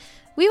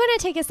We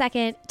want to take a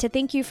second to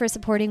thank you for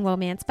supporting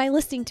Womance by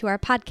listening to our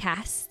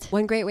podcast.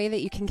 One great way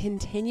that you can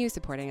continue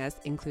supporting us,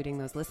 including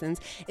those listens,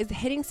 is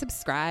hitting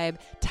subscribe,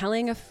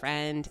 telling a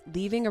friend,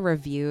 leaving a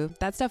review.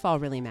 That stuff all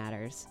really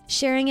matters.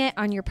 Sharing it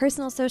on your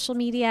personal social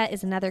media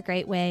is another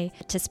great way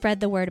to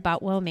spread the word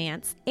about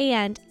Womance.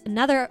 And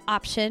another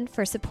option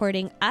for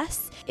supporting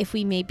us, if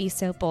we may be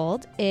so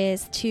bold,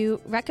 is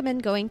to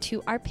recommend going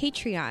to our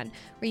Patreon,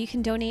 where you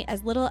can donate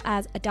as little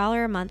as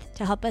 $1 a month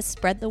to help us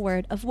spread the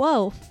word of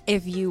woe.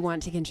 If you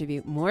want to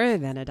contribute more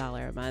than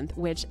 $1 a month,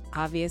 which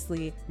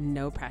obviously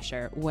no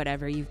pressure,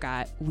 whatever you've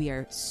got, we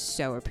are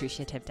so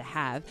appreciative to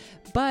have.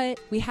 But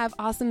we have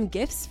awesome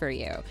gifts for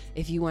you.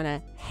 If you want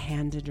a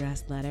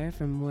hand-addressed letter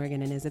from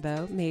Morgan and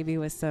Isabeau, maybe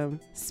with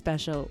some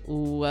special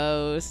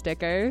whoa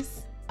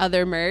stickers,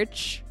 other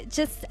merch,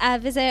 just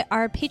visit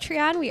our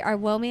Patreon. We are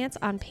Womance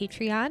on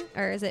Patreon,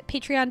 or is it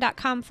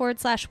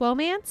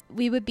patreon.com/Womance?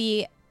 We would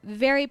be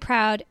very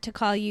proud to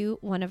call you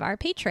one of our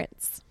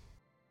patrons.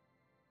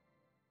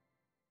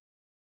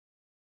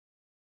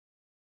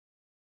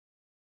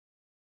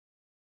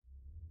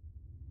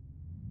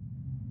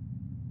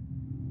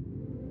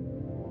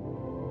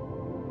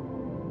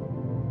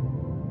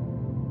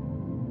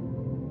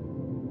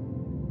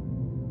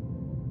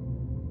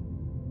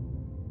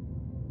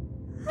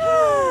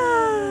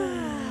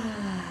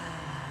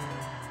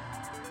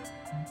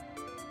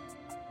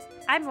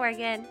 I'm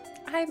Morgan.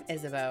 I'm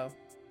Isabeau.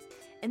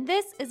 And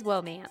this is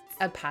Womance,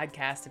 a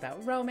podcast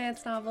about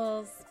romance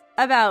novels,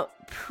 about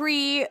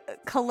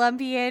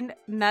pre-Columbian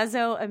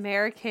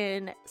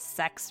Mesoamerican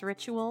sex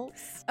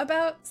rituals,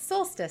 about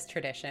solstice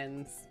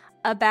traditions,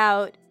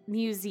 about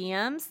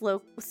museums,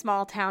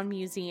 small town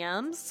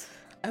museums,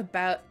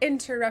 about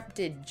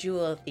interrupted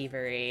jewel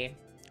thievery,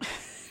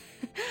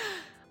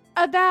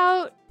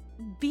 about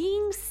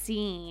being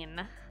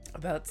seen,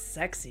 about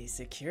sexy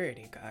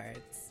security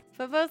guards.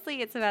 But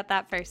mostly it's about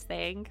that first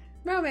thing.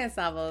 Romance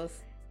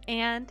novels.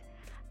 And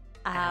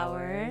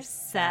ourselves.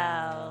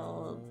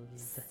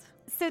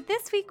 So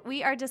this week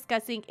we are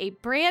discussing a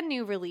brand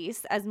new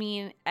release, as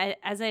in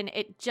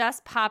it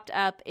just popped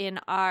up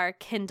in our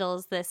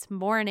Kindles this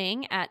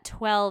morning at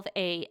 12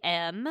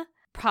 a.m.,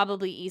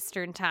 probably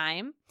Eastern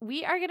time.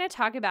 We are going to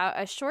talk about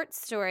a short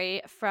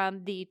story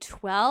from the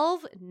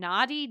 12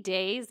 Naughty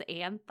Days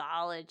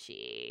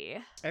anthology.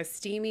 A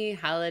steamy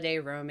holiday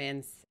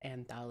romance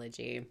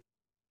anthology.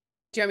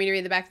 Do you want me to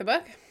read the back of the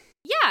book?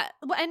 Yeah,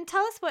 and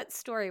tell us what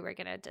story we're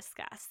going to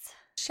discuss.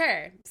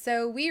 Sure.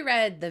 So we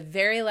read the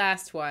very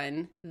last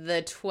one,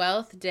 the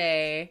 12th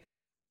day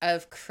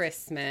of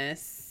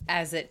Christmas,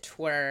 as it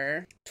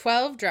were,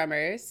 12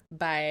 Drummers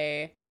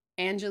by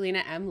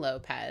Angelina M.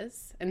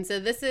 Lopez. And so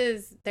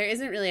there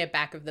isn't really a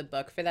back of the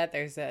book for that.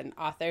 There's an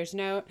author's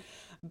note,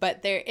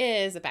 but there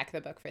is a back of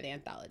the book for the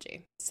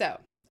anthology.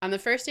 So, on the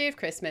first day of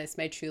Christmas,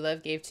 my true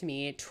love gave to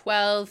me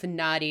 12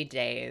 naughty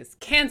days.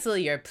 Cancel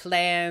your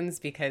plans,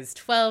 because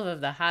 12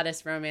 of the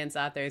hottest romance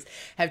authors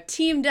have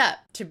teamed up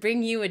to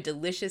bring you a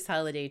delicious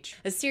holiday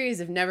a series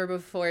of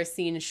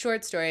never-before-seen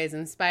short stories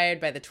inspired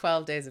by the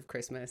 12 days of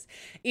Christmas.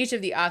 Each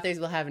of the authors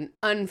will have an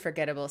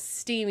unforgettable,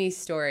 steamy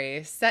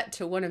story set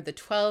to one of the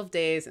 12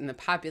 days in the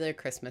popular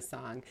Christmas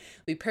song.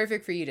 It'll be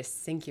perfect for you to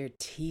sink your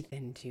teeth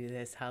into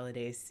this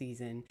holiday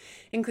season,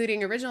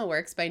 including original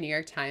works by New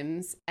York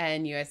Times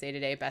and USA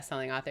Today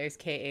bestselling authors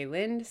K.A.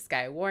 Lind,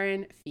 Skye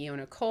Warren,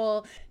 Fiona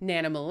Cole,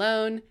 Nana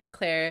Malone,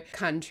 Claire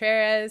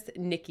Contreras,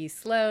 Nikki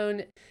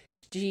Sloan,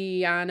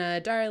 Gianna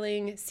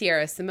Darling,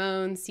 Sierra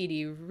Simone,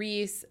 C.D.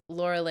 Reese,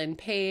 Laura Lynn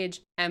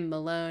Page, M.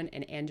 Malone,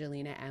 and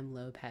Angelina M.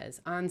 Lopez.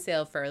 On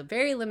sale for a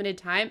very limited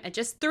time at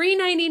just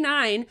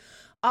 $3.99.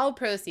 All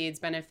proceeds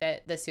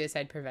benefit the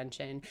suicide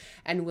prevention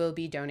and will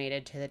be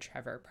donated to the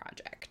Trevor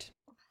Project.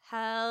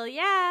 Hell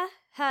yeah.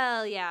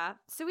 Hell yeah.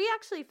 So we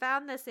actually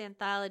found this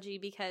anthology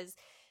because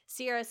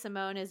Sierra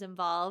Simone is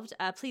involved.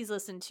 Please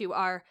listen to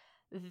our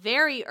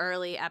very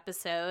early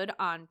episode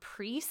on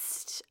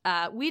Priest.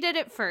 We did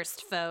it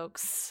first,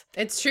 folks.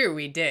 It's true,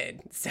 we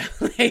did. So,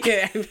 we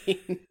did.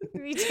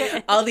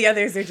 All the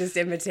others are just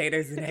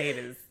imitators and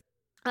haters.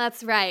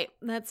 That's right.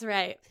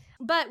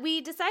 But we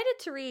decided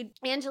to read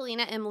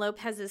Angelina M.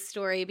 Lopez's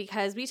story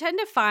because we tend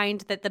to find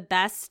that the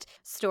best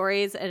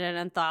stories in an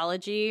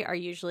anthology are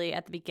usually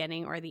at the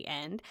beginning or the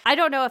end. I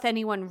don't know if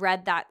anyone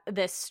read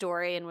this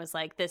story and was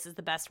like, this is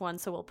the best one,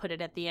 so we'll put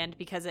it at the end,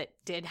 because it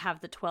did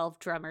have the 12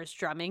 drummers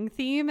drumming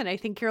theme, and I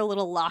think you're a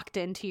little locked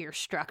into your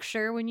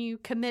structure when you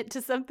commit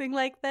to something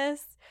like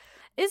this.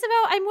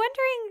 Isabel, I'm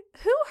wondering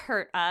who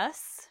hurt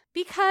us?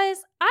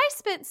 Because I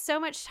spent so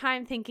much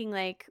time thinking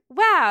like,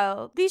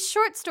 wow, these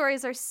short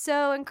stories are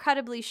so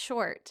incredibly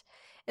short.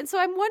 And so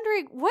I'm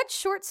wondering, what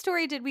short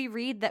story did we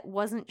read that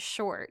wasn't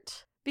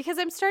short? Because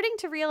I'm starting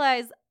to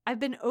realize I've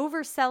been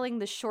overselling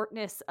the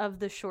shortness of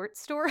the short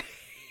stories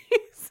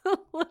a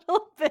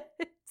little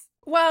bit.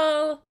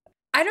 Well,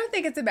 I don't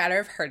think it's a matter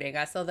of hurting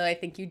us, although I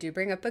think you do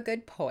bring up a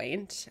good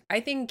point. I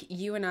think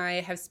you and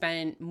I have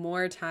spent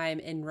more time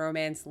in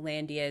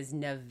Romancelandia's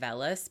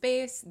novella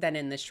space than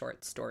in the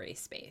short story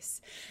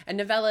space. And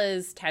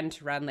novellas tend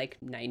to run like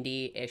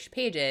 90-ish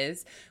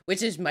pages,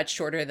 which is much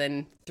shorter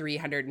than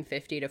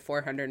 350 to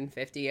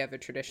 450 of a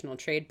traditional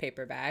trade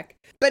paperback.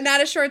 But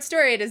not a short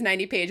story does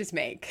 90 pages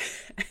make.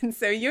 And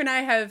so you and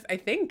I have, I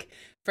think,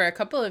 for a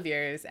couple of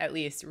years at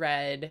least,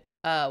 read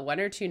one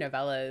or two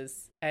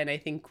novellas, and I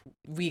think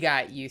we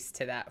got used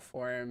to that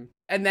form.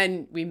 And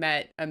then we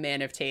met a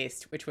man of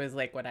taste, which was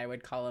like what I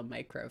would call a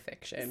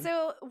microfiction.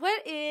 So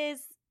what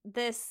is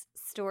this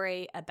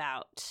story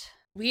about?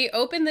 We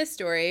open this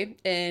story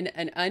in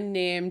an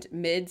unnamed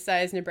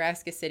mid-sized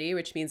Nebraska city,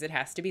 which means it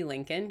has to be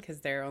Lincoln,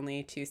 because there are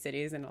only 2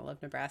 cities in all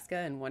of Nebraska,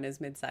 and one is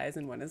mid-sized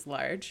and one is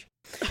large.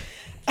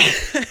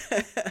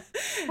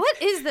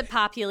 What is the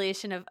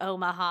population of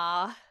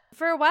Omaha?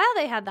 For a while,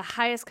 they had the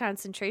highest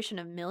concentration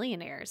of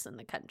millionaires in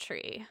the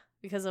country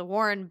because of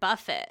Warren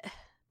Buffett.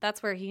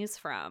 That's where he's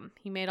from.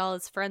 He made all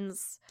his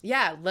friends.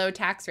 Yeah, low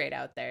tax rate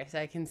out there, so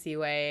I can see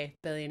why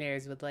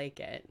billionaires would like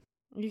it.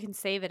 You can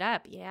save it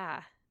up,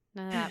 yeah.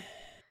 None of that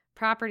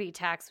property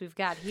tax we've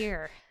got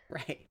here.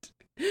 Right.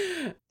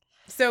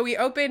 So we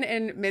open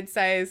in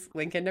mid-sized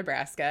Lincoln,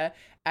 Nebraska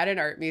at an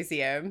art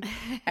museum.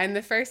 And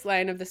the first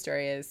line of the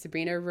story is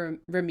Sabrina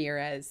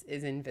Ramirez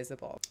is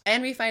invisible.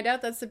 And we find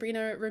out that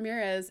Sabrina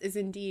Ramirez is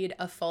indeed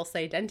a false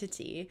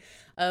identity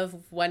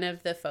of one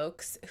of the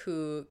folks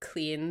who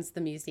cleans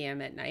the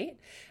museum at night.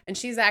 And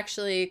she's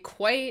actually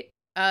quite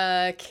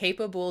a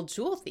capable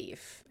jewel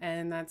thief,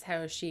 and that's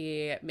how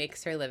she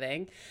makes her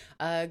living,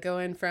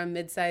 going from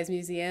mid-sized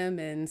museum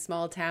in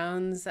small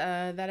towns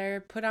that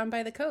are put on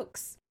by the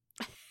Kochs.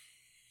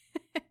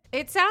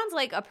 It sounds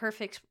like a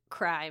perfect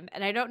crime,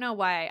 and I don't know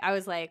why. I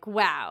was like,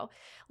 wow.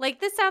 Like,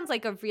 this sounds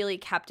like a really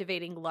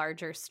captivating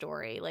larger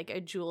story, like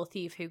a jewel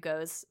thief who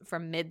goes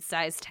from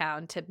mid-sized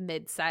town to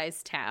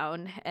mid-sized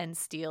town and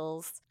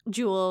steals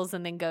jewels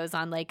and then goes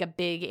on like a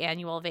big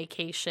annual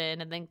vacation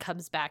and then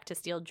comes back to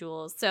steal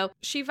jewels. So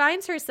she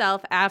finds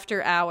herself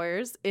after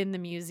hours in the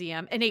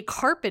museum, in a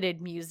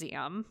carpeted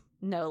museum,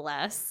 no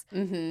less.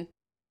 Mm-hmm.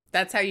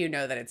 That's how you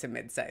know that it's a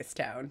mid-sized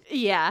town.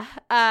 Yeah.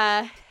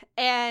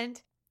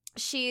 And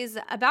she's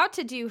about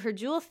to do her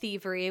jewel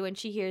thievery when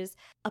she hears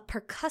a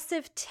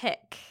percussive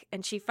tick,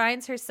 and she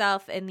finds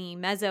herself in the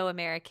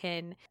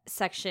Mesoamerican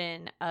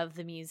section of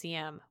the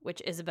museum,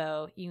 which,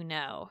 Isabeau, you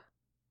know,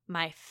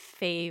 my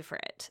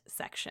favorite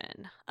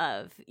section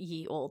of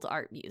ye old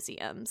art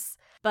museums.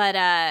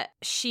 But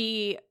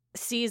she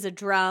sees a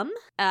drum,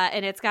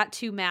 and it's got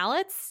 2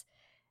 mallets,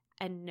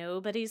 and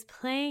nobody's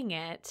playing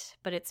it,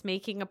 but it's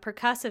making a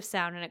percussive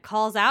sound, and it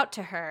calls out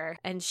to her,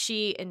 and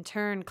she in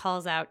turn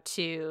calls out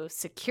to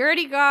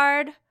security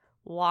guard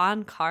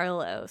Juan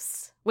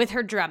Carlos with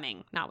her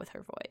drumming, not with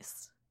her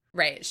voice.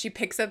 Right. She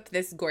picks up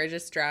this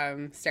gorgeous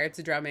drum, starts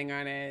drumming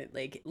on it,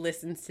 like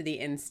listens to the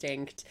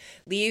instinct,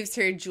 leaves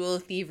her jewel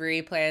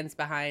thievery plans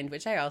behind,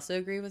 which I also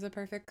agree was a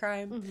perfect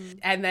crime. Mm-hmm.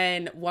 And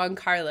then Juan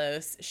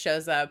Carlos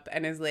shows up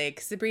and is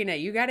like, Sabrina,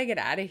 you got to get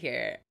out of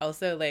here.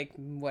 Also, like,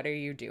 what are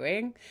you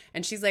doing?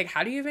 And she's like,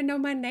 how do you even know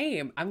my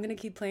name? I'm going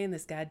to keep playing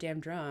this goddamn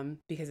drum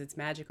because it's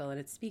magical and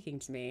it's speaking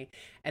to me.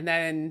 And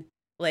then,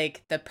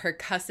 like, the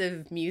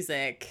percussive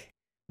music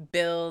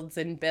builds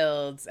and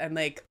builds, and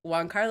like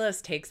Juan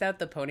Carlos takes out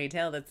the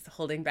ponytail that's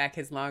holding back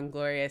his long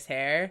glorious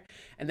hair,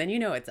 and then you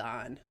know it's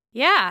on.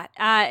 Yeah,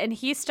 and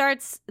he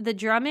starts the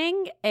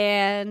drumming,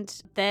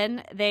 and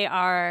then they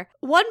are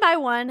one by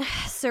one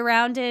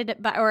surrounded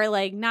by, or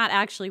like not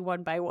actually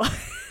one by one,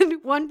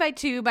 1 by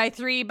 2 by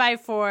 3 by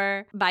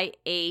 4 by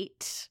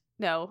 8.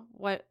 No,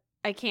 what?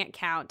 I can't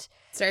count.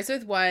 Starts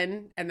with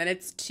 1, and then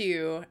it's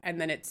 2,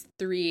 and then it's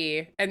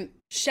 3. And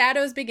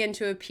shadows begin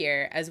to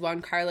appear as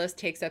Juan Carlos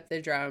takes up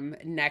the drum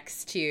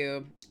next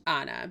to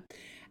Anna.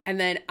 And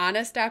then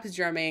Anna stops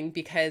drumming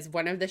because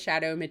one of the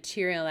shadow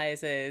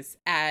materializes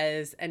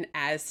as an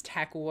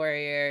Aztec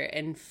warrior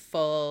in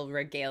full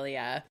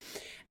regalia.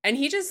 And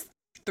he just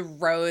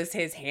throws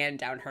his hand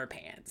down her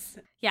pants.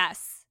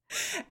 Yes.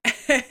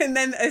 And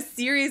then a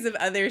series of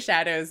other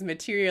shadows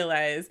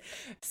materialize.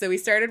 So we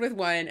started with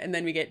 1, and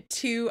then we get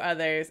 2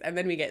 others, and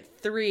then we get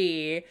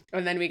 3,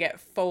 and then we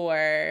get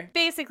 4.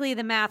 Basically,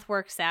 the math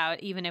works out,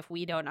 even if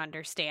we don't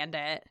understand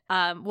it.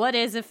 What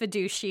is a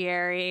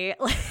fiduciary?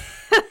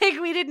 Like,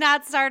 we did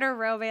not start a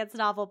romance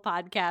novel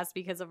podcast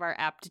because of our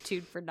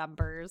aptitude for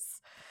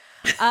numbers.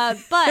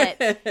 But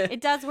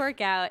it does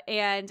work out.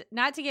 And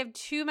not to give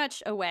too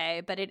much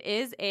away, but it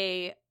is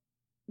a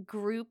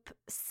group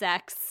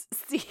sex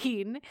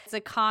scene. It's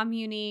a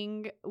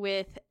communing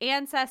with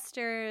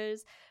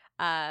ancestors,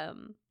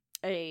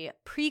 a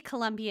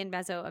pre-Columbian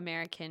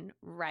Mesoamerican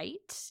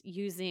rite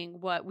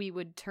using what we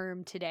would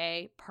term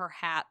today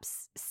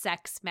perhaps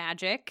sex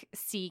magic,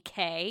 CK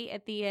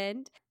at the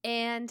end,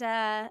 and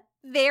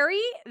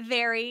very,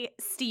 very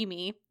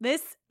steamy.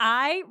 This,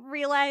 I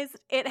realized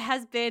it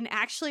has been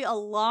actually a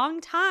long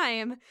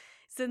time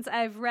since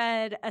I've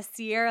read a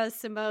Sierra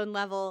Simone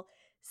level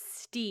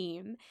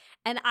steam.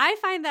 And I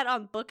find that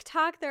on Book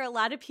Talk, there are a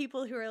lot of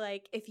people who are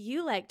like, if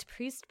you liked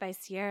Priest by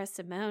Sierra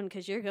Simone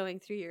because you're going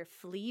through your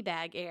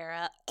Fleabag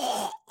era,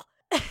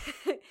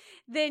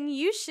 then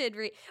you should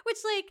read. Which,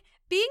 like,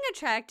 being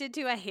attracted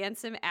to a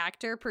handsome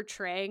actor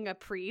portraying a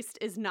priest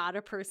is not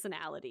a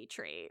personality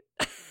trait.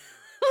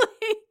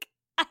 Like,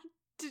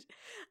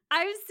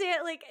 I'm saying,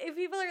 like, if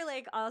people are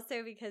like,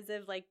 also because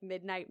of like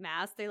Midnight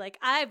Mass, they're like,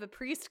 I have a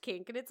priest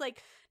kink. And it's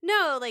like,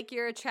 no, like,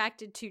 you're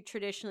attracted to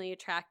traditionally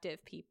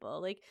attractive people.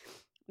 Like,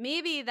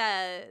 maybe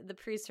the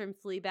priest from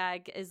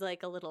Fleabag is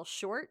like a little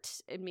short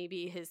and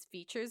maybe his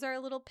features are a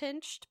little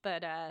pinched,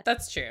 but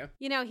that's true.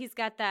 You know, he's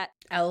got that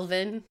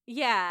Elvin.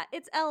 Yeah,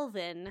 it's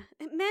Elvin.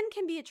 Men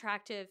can be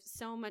attractive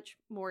so much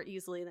more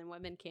easily than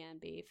women can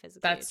be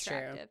physically That's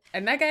attractive. true.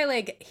 And that guy,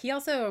 like, he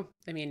also,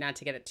 I mean, not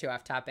to get it too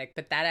off topic,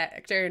 but that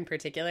actor in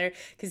particular,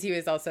 because he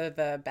was also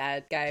the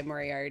bad guy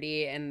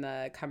Moriarty in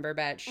the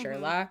Cumberbatch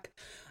Sherlock.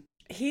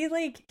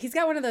 He's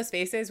got one of those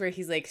faces where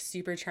he's like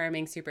super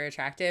charming, super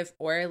attractive,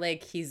 or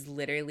like he's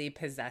literally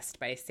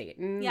possessed by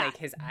Satan. Yeah. Like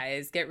his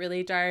eyes get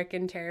really dark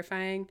and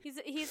terrifying.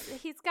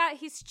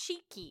 He's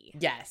cheeky.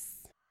 Yes.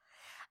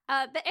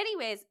 But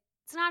anyways,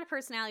 it's not a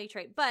personality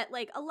trait. But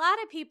like a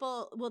lot of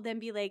people will then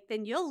be like,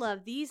 then you'll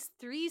love these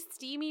 3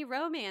 steamy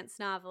romance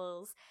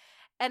novels.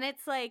 And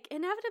it's like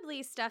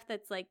inevitably stuff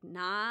that's like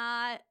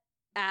not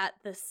at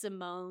the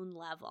Simone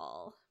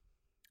level.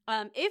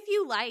 If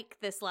you like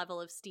this level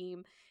of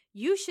steam,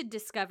 you should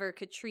discover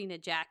Katrina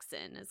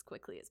Jackson as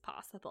quickly as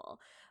possible.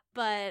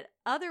 But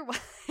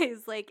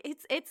otherwise, like,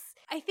 it's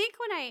I think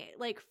when I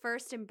like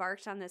first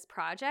embarked on this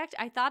project,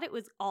 I thought it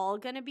was all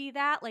gonna be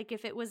that. Like,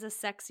 if it was a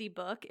sexy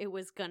book, it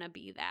was gonna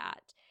be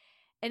that.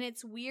 And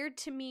it's weird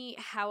to me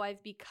how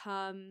I've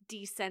become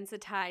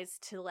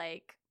desensitized to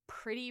like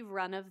pretty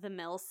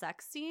run-of-the-mill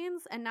sex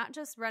scenes, and not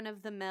just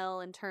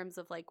run-of-the-mill in terms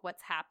of like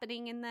what's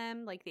happening in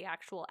them, like the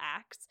actual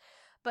acts,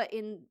 but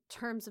in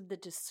terms of the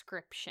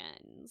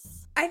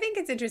descriptions. I think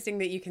it's interesting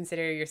that you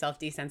consider yourself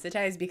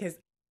desensitized, because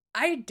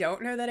I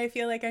don't know that I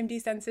feel like I'm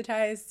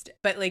desensitized,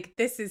 but like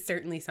this is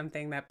certainly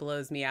something that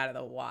blows me out of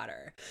the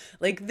water.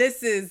 Like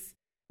this is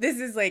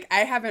like I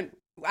haven't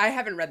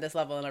read this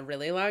level in a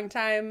really long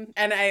time,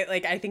 and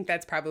I think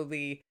that's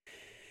probably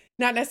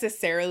not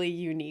necessarily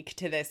unique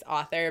to this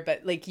author,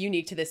 but like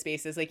unique to the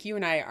spaces. Like you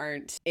and I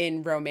aren't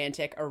in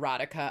romantic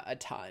erotica a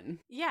ton.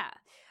 Yeah.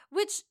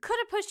 Which could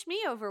have pushed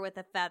me over with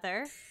a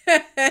feather.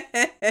 But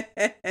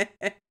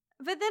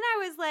then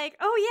I was like,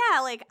 oh yeah,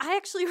 like I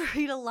actually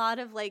read a lot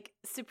of like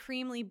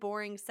supremely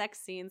boring sex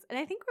scenes. And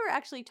I think we were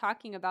actually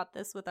talking about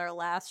this with our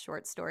last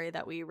short story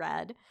that we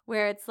read,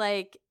 where it's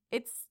like,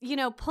 it's, you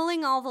know,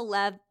 pulling all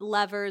the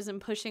levers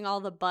and pushing all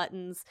the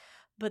buttons.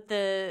 But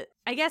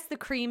I guess the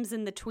cream's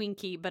in the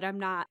Twinkie, but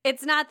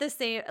it's not the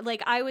same.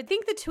 Like I would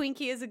think the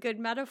Twinkie is a good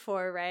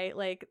metaphor, right?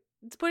 Like,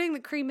 it's putting the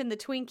cream in the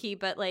Twinkie,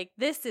 but like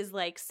this is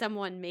like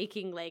someone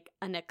making like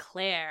an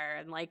eclair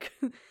and like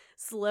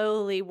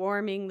slowly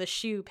warming the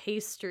choux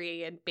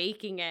pastry and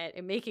baking it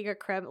and making a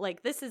creme.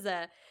 Like this is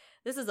a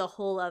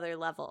whole other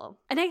level.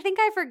 And I think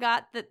I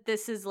forgot that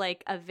this is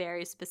like a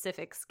very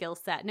specific skill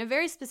set and a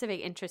very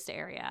specific interest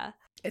area.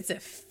 It's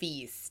a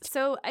feast.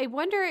 So I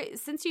wonder,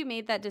 since you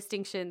made that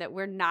distinction that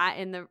we're not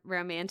in the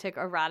romantic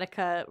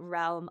erotica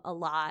realm a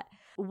lot,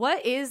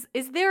 what is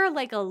there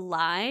like a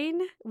line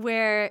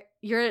where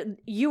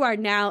you are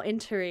now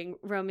entering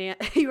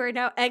romance, you are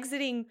now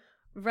exiting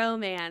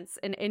romance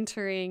and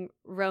entering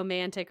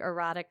romantic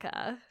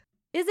erotica?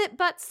 Is it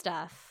butt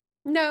stuff?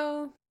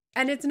 No.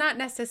 And it's not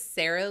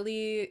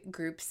necessarily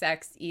group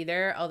sex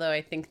either, although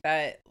I think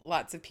that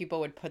lots of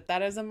people would put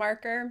that as a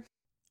marker.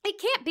 It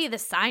can't be the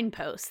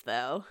signpost,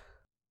 though.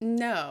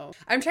 No.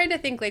 I'm trying to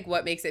think, like,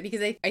 what makes it,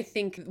 because I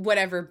think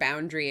whatever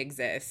boundary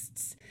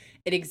exists,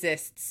 it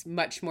exists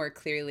much more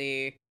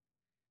clearly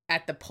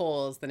at the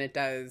poles than it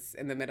does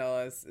in the middle,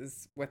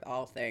 as with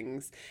all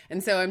things.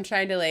 And so I'm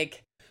trying to,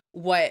 like,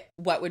 what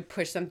would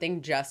push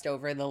something just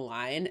over the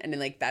line? And,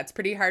 like, that's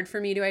pretty hard for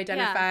me to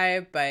identify,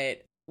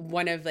 but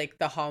one of like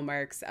the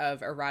hallmarks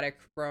of erotic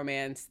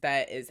romance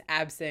that is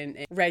absent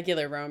in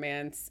regular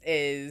romance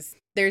is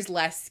there's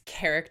less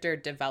character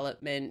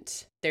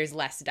development, there's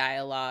less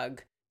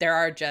dialogue, there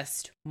are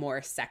just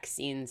more sex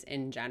scenes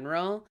in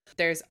general.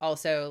 There's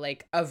also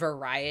like a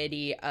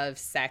variety of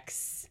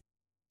sex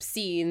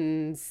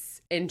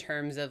scenes in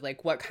terms of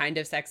like what kind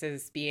of sex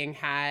is being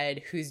had,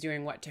 who's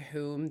doing what to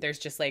whom. There's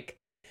just like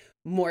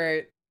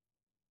more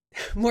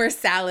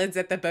salads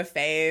at the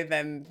buffet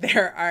than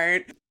there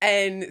aren't.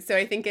 And so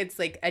I think it's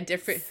like a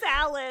different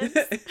salads.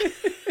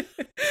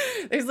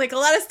 There's like a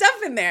lot of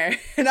stuff in there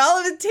and all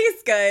of it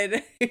tastes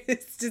good.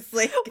 It's just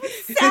like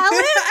salads.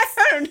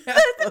 I don't know.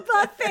 The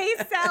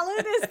buffet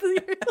salad is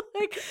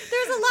like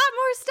there's a lot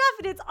more stuff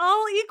and it's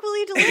all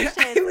equally delicious.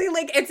 I mean,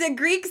 like it's a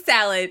Greek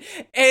salad,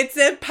 it's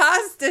a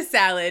pasta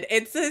salad,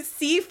 it's a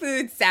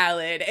seafood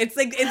salad. It's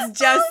like it's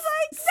just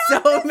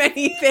so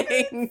many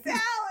things.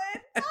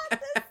 Salad,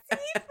 not the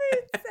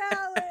seafood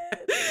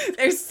salad.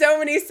 There's so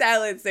many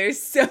salads.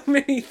 There's so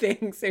many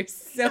things. There's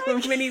so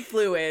many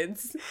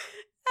fluids.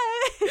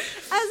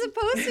 As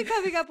opposed to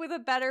coming up with a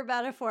better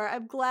metaphor,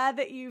 I'm glad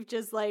that you've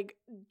just like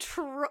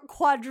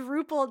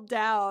quadrupled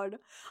down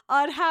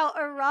on how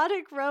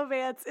erotic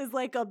romance is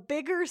like a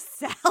bigger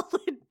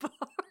salad bar.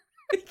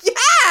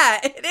 Yeah,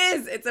 it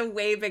is. It's a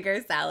way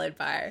bigger salad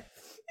bar.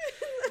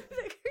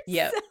 Bigger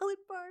salad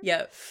bar.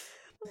 Yep.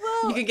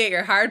 Well, you can get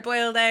your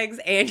hard-boiled eggs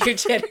and your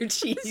cheddar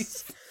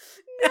cheese.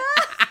 No.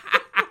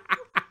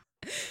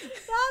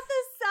 Not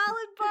the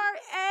salad bar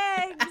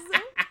eggs.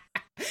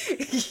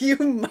 You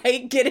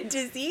might get a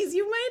disease,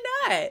 you might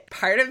not.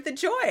 Part of the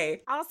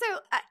joy. Also,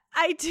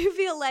 I do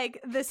feel like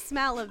the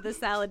smell of the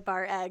salad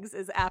bar eggs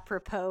is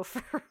apropos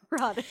for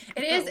erotic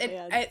It is.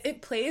 romance.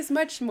 It plays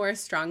much more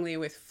strongly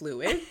with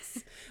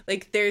fluids.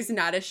 Like, there's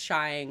not a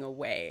shying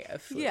away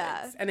of fluids.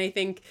 Yeah. And I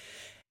think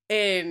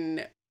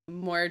in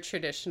more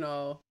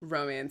traditional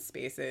romance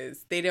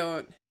spaces,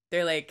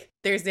 they're like,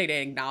 there's an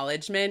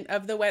acknowledgement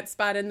of the wet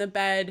spot in the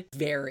bed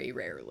very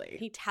rarely.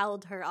 He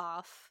toweled her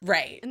off.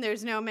 Right. And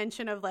there's no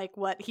mention of like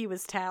what he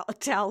was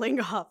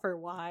toweling off or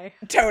why.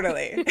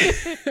 Totally.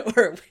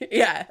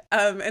 Yeah.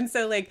 And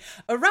so like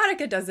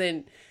erotica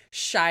doesn't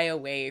shy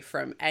away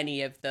from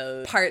any of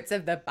those parts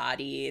of the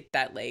body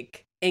that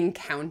like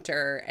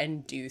encounter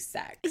and do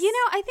sex. You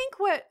know, I think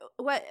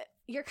what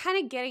you're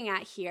kind of getting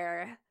at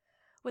here,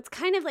 what's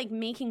kind of like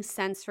making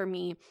sense for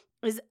me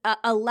is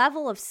a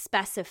level of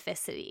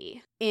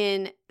specificity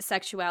in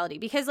sexuality.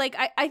 Because like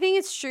I think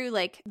it's true,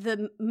 like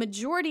the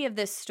majority of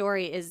this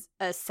story is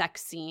a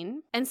sex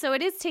scene. And so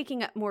it is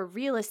taking up more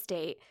real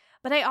estate.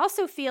 But I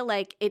also feel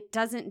like it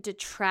doesn't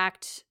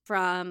detract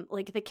from,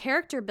 like, the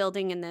character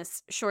building in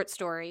this short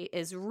story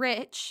is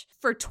rich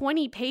for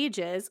 20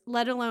 pages,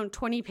 let alone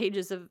 20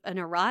 pages of an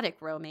erotic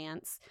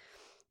romance.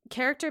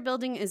 Character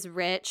building is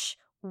rich.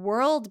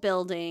 World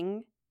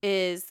building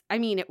is, I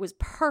mean, it was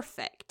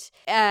perfect.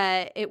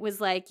 It was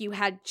like you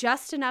had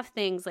just enough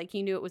things, like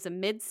you knew it was a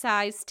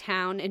mid-sized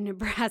town in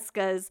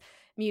Nebraska's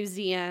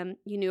museum.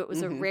 You knew it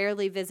was a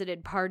rarely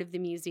visited part of the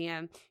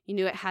museum. You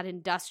knew it had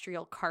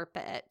industrial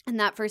carpet. And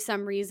that for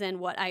some reason,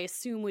 what I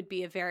assume would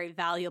be a very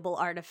valuable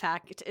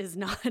artifact is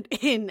not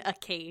in a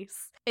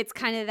case. It's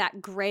kind of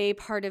that gray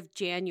part of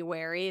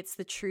January. It's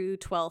the true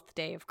 12th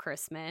day of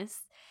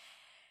Christmas.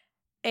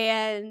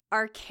 And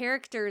our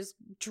characters'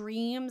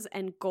 dreams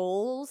and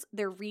goals,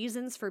 their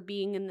reasons for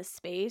being in the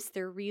space,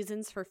 their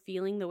reasons for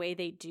feeling the way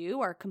they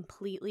do are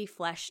completely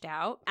fleshed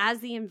out. As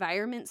the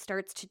environment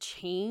starts to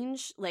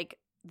change, like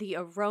the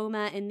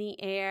aroma in the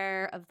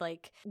air of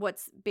like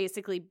what's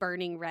basically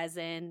burning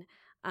resin,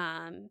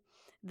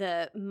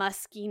 the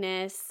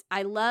muskiness.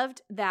 I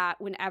loved that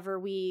whenever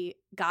we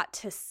got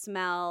to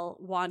smell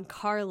Juan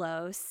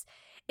Carlos,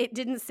 it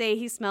didn't say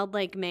he smelled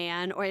like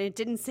man, or it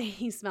didn't say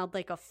he smelled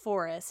like a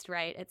forest,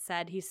 right? It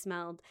said he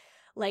smelled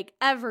like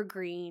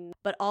evergreen,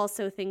 but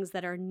also things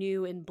that are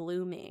new and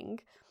blooming,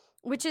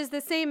 which is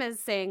the same as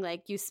saying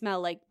like you smell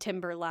like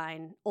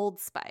Timberline Old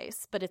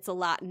Spice, but it's a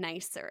lot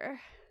nicer.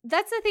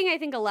 That's the thing I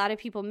think a lot of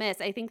people miss.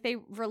 I think they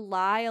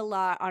rely a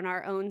lot on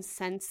our own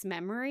sense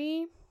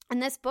memory,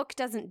 and this book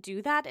doesn't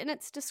do that in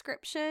its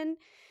description.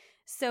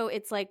 So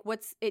it's like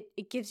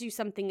it gives you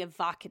something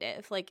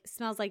evocative, like it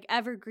smells like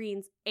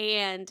evergreens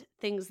and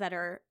things that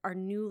are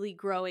newly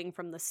growing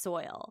from the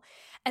soil.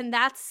 And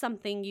that's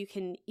something you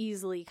can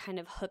easily kind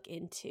of hook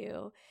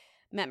into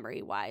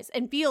memory-wise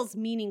and feels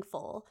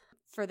meaningful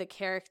for the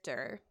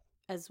character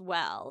as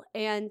well.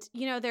 And,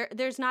 you know,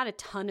 there's not a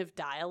ton of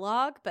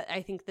dialogue, but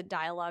I think the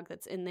dialogue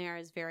that's in there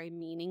is very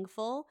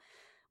meaningful.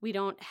 We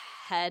don't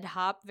head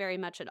hop very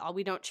much at all.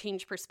 We don't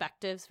change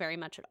perspectives very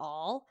much at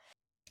all.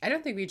 I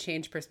don't think we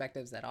change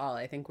perspectives at all.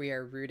 I think we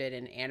are rooted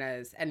in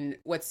Anna's. And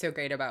what's so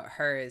great about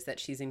her is that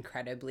she's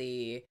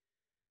incredibly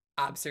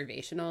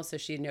observational. So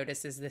she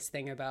notices this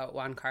thing about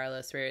Juan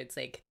Carlos where it's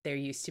like there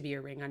used to be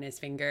a ring on his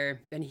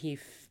finger. And he,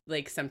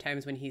 like,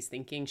 sometimes when he's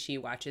thinking, she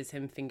watches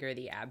him finger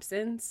the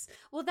absence.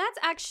 Well, that's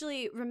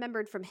actually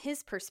remembered from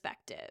his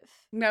perspective.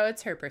 No,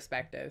 it's her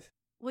perspective.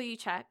 Will you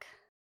check?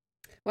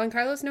 Juan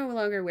Carlos no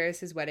longer wears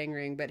his wedding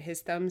ring, but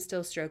his thumb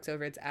still strokes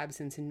over its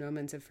absence in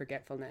moments of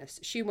forgetfulness.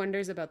 She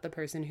wonders about the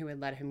person who would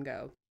let him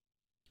go.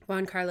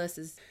 Juan Carlos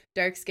is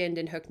dark-skinned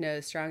and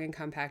hook-nosed, strong and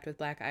compact with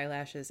black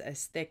eyelashes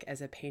as thick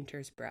as a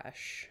painter's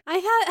brush.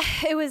 I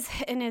thought it was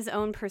in his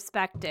own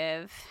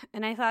perspective,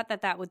 and I thought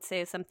that would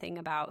say something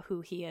about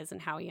who he is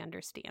and how he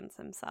understands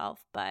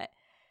himself, but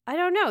I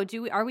don't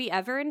know. Are we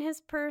ever in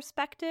his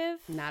perspective?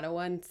 Not a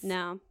once.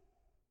 No.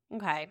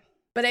 Okay.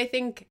 But I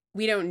think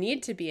we don't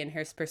need to be in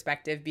her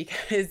perspective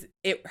because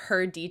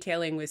her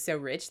detailing was so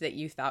rich that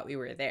you thought we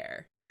were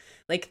there.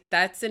 Like,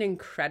 that's an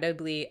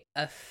incredibly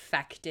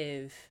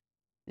effective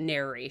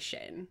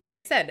narration.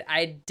 I said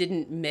I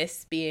didn't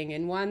miss being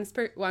in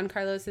Juan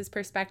Carlos's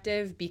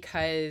perspective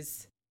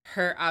because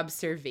her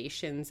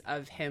observations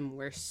of him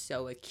were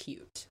so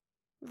acute.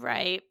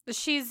 Right.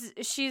 She's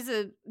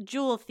a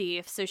jewel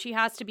thief, so she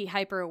has to be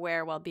hyper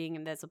aware while being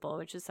invisible,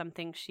 which is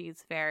something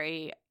she's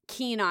very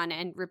keen on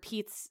and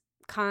repeats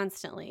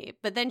constantly.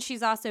 But then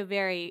she's also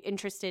very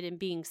interested in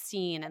being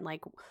seen, and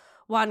like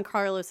Juan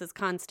Carlos's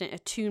constant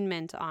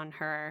attunement on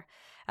her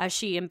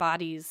she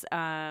embodies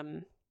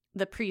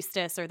the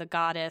priestess or the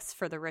goddess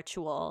for the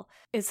ritual,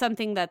 is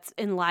something that's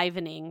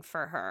enlivening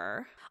for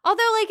her.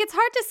 Although, like, it's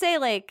hard to say,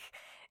 like,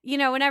 you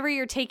know, whenever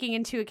you're taking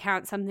into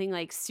account something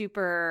like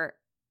super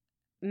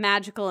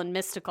magical and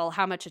mystical,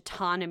 how much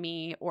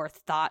autonomy or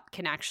thought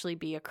can actually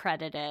be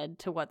accredited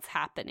to what's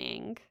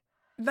happening.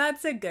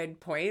 That's a good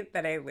point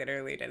that I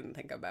literally didn't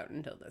think about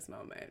until this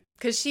moment.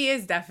 Because she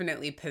is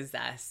definitely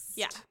possessed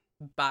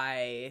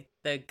by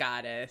the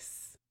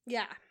goddess.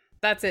 Yeah.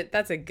 That's it.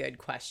 That's a good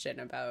question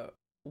about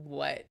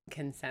what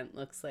consent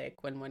looks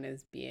like when one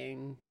is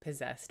being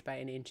possessed by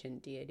an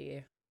ancient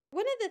deity.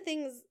 One of the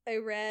things I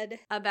read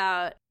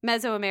about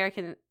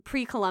Mesoamerican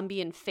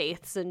pre-Columbian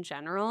faiths in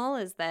general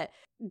is that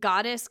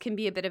goddess can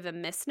be a bit of a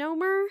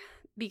misnomer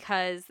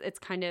because it's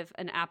kind of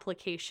an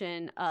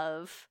application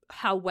of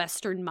how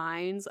Western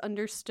minds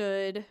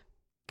understood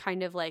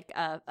kind of like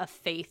a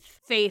faith.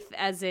 Faith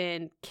as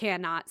in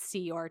cannot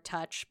see or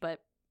touch, but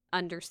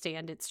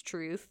understand its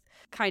truth.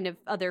 Kind of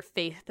other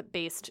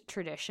faith-based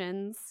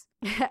traditions.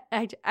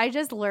 I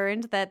just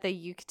learned that the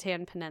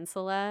Yucatan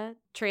Peninsula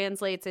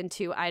translates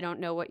into I don't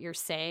know what you're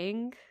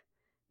saying,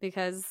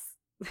 because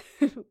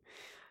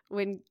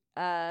when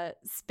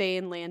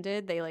Spain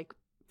landed, they like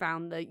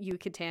found the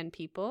Yucatan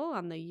people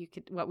on the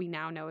what we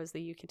now know as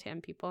the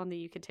Yucatan people on the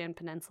Yucatan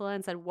Peninsula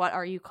and said, "What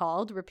are you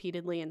called?"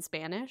 repeatedly in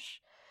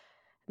Spanish.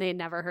 They had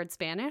never heard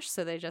Spanish,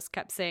 so they just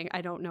kept saying,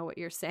 I don't know what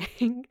you're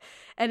saying.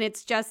 And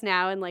it's just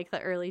now in like the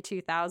early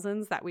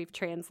 2000s that we've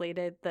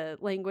translated the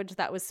language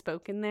that was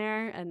spoken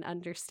there and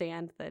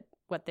understand that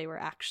what they were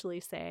actually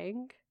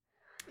saying.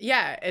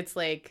 Yeah, it's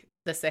like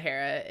the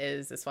Sahara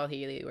is a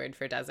Swahili word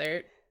for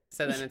desert.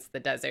 So then it's the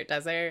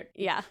desert.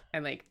 Yeah.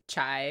 And like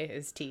chai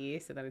is tea,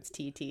 so then it's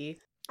tea.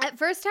 At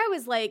first I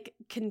was like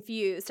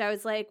confused. I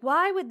was like,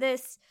 why would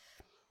this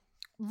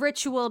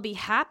ritual be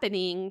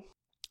happening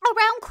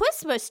around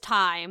Christmas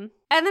time?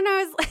 And then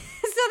I was like,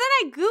 so then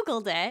I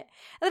Googled it.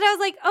 And then I was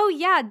like, oh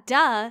yeah,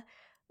 duh.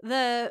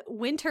 The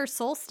winter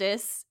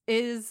solstice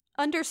is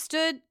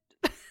understood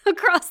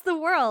across the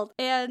world.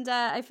 And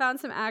I found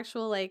some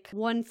actual like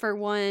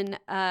one-for-one,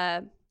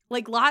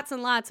 like lots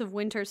and lots of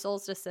winter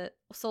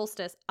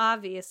solstice,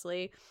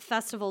 obviously,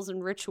 festivals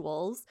and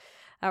rituals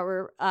that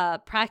were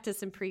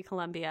practiced in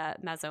pre-Columbia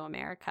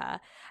Mesoamerica.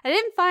 I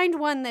didn't find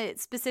one that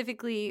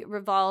specifically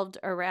revolved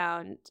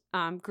around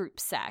group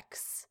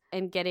sex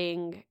and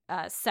getting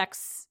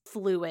sex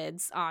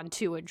fluids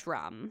onto a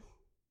drum.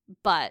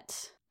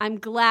 But I'm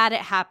glad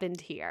it happened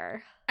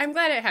here.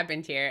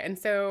 And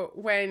so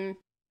when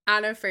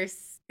Anna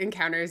first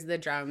encounters the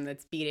drum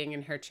that's beating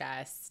in her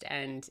chest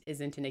and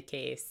isn't in a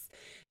case,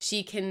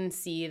 she can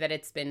see that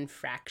it's been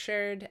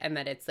fractured and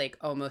that it's like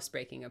almost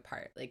breaking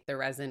apart. Like the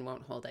resin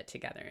won't hold it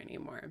together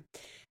anymore.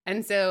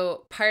 And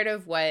so part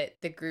of what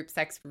the group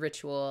sex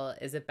ritual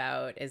is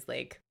about is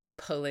like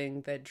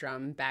pulling the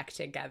drum back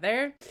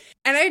together.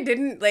 And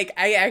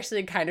I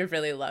actually kind of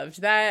really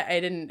loved that.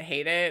 I didn't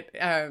hate it.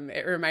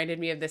 It reminded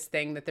me of this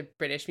thing that the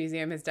British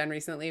Museum has done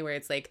recently where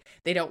it's like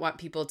they don't want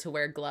people to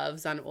wear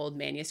gloves on old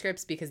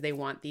manuscripts because they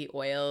want the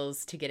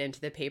oils to get into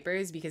the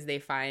papers, because they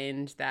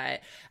find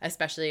that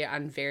especially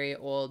on very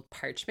old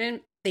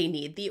parchment, they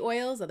need the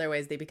oils,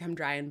 otherwise they become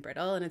dry and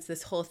brittle. And it's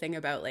this whole thing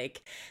about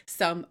like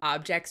some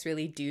objects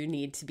really do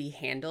need to be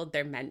handled.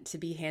 They're meant to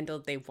be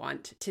handled. They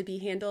want to be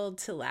handled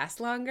to last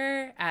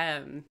longer.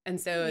 And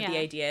so the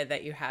idea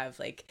that you have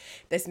like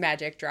this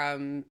magic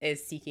drum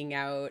is seeking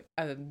out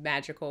a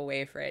magical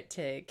way for it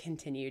to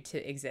continue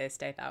to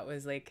exist, I thought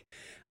was like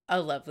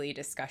a lovely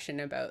discussion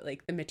about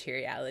like the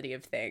materiality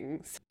of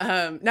things.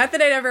 Not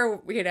that I'd ever,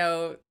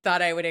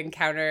 thought I would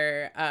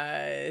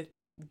encounter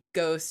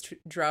ghost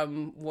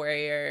drum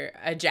warrior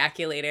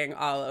ejaculating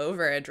all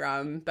over a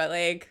drum, but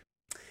like,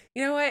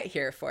 you know what?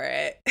 Here for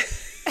it.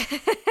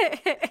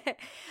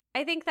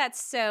 I think that's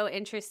so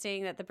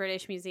interesting that the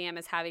British Museum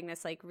is having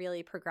this like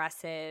really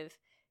progressive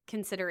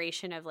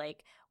consideration of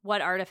like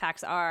what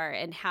artifacts are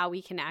and how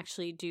we can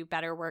actually do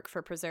better work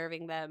for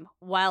preserving them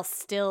while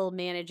still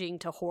managing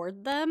to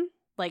hoard them,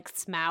 like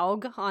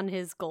Smaug on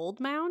his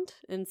gold mound,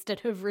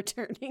 instead of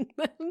returning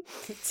them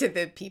to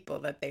the people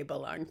that they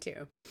belong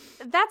to.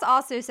 That's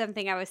also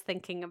something I was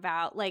thinking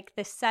about, like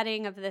the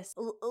setting of this,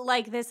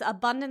 like this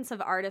abundance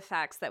of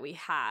artifacts that we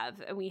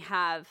have, and we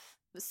have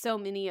so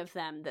many of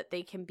them that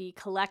they can be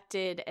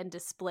collected and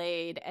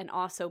displayed and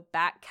also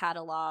back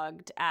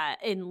cataloged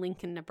in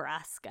Lincoln,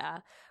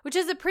 Nebraska, which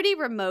is a pretty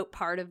remote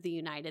part of the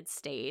United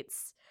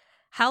States.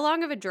 How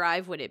long of a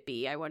drive would it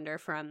be, I wonder,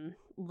 from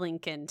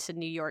Lincoln to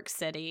New York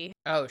City?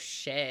 Oh,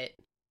 shit.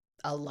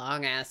 A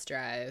long-ass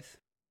drive.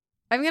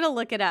 I'm going to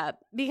look it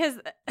up because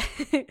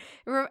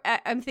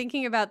I'm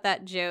thinking about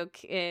that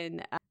joke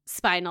in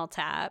Spinal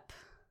Tap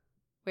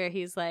where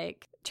he's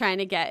like trying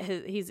to get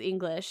he's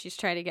English. He's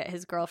trying to get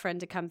his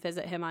girlfriend to come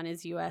visit him on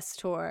his U.S.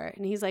 tour.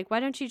 And he's like,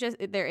 why don't you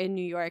they're in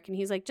New York. And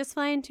he's like, just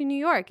fly into New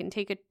York and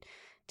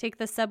take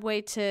the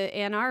subway to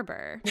Ann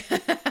Arbor.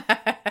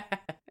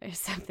 Or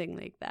something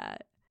like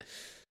that.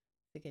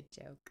 It's a good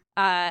joke.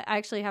 I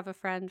actually have a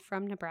friend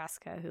from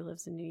Nebraska who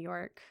lives in New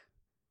York.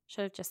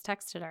 Should have just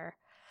texted her.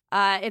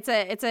 It's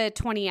a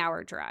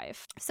 20-hour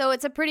drive. So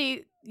it's a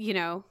pretty,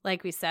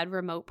 like we said,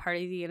 remote part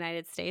of the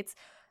United States.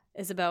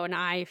 Isabeau and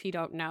I, if you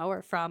don't know,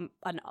 are from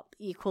an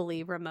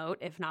equally remote,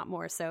 if not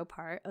more so,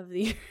 part of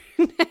the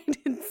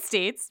United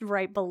States,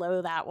 right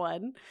below that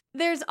one.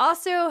 There's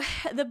also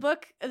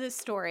the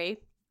story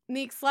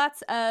makes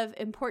lots of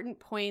important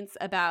points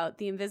about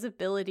the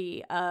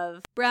invisibility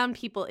of brown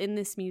people in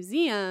this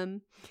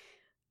museum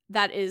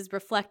that is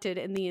reflected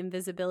in the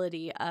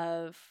invisibility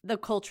of the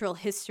cultural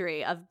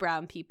history of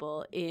brown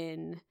people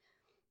in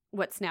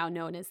what's now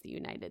known as the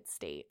United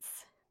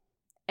States.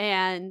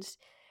 And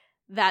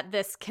that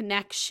this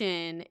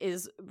connection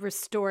is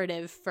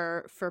restorative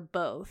for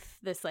both,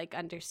 this like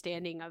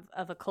understanding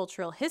of a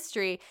cultural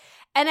history.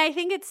 And I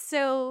think it's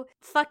so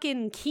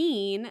fucking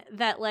keen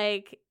that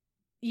like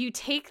you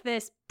take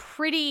this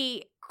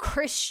pretty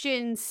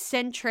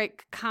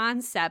Christian-centric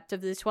concept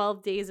of the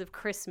 12 days of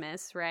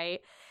Christmas,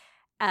 right?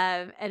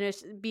 And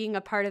it's being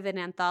a part of an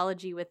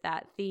anthology with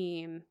that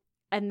theme,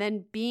 and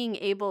then being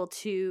able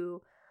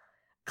to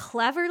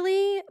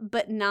cleverly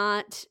but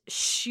not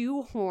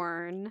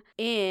shoehorn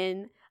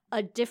in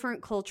a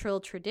different cultural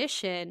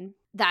tradition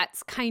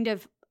that's kind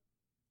of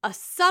a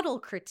subtle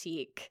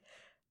critique.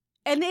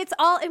 And it's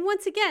all, and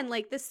once again,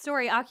 like this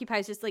story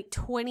occupies just like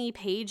 20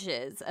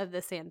 pages of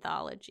this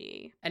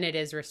anthology. And it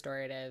is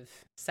restorative.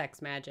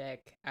 Sex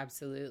magic,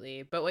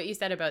 absolutely. But what you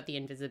said about the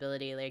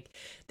invisibility, like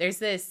there's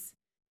this,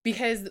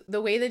 because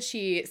the way that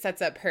she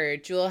sets up her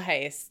jewel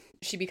heist,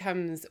 she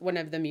becomes one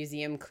of the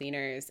museum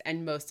cleaners,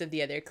 and most of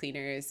the other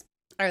cleaners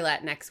are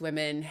Latinx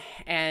women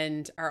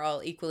and are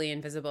all equally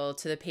invisible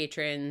to the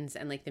patrons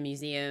and like the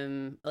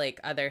museum, like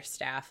other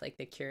staff, like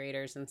the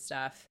curators and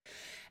stuff.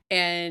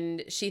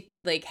 And she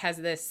like has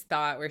this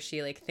thought where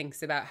she like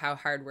thinks about how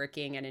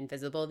hardworking and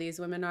invisible these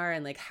women are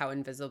and like how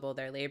invisible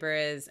their labor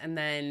is. And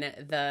then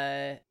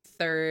the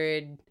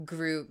third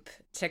group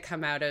to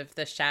come out of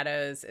the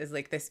shadows is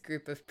like this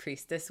group of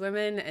priestess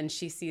women, and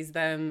she sees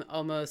them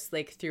almost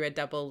like through a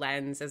double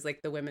lens as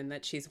like the women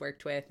that she's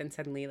worked with, and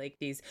suddenly like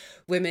these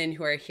women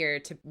who are here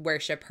to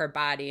worship her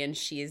body and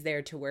she's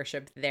there to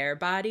worship their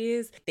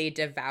bodies, they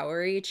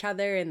devour each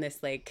other in this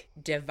like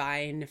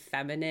divine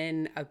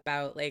feminine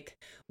about like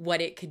what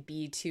it could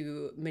be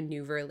to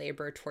maneuver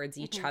labor towards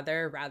each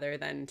other rather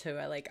than to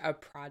a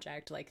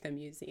project like the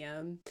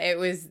museum. It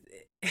was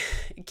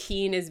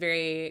Keene is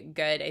very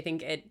good. I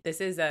think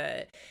this is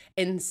a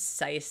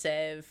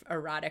incisive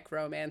erotic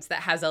romance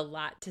that has a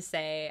lot to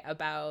say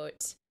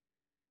about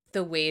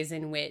the ways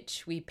in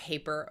which we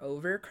paper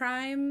over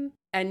crime,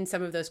 and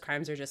some of those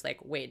crimes are just like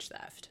wage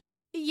theft.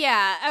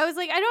 Yeah, I was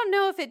like, I don't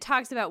know if it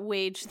talks about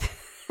wage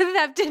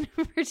theft in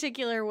a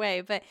particular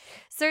way, but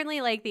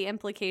certainly like the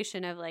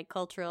implication of like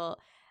cultural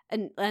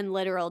and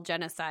literal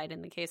genocide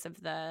in the case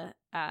of the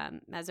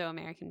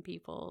Mesoamerican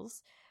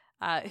peoples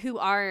who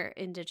are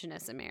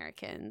Indigenous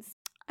Americans.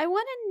 I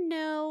want to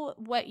know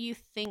what you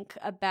think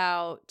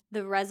about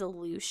the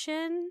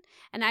resolution,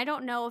 and I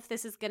don't know if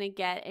this is going to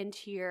get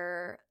into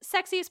your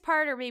sexiest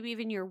part or maybe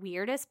even your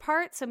weirdest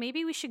part, so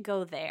maybe we should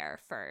go there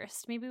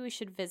first. Maybe we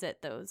should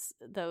visit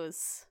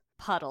those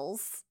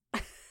puddles.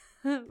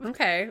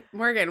 Okay.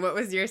 Morgan, what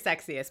was your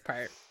sexiest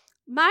part?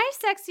 My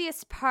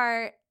sexiest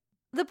part,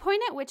 the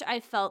point at which I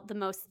felt the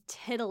most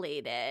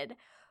titillated,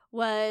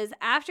 was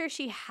after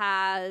she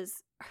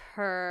has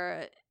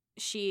her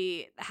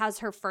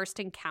first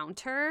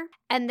encounter,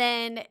 and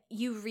then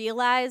you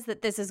realize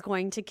that this is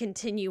going to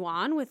continue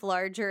on with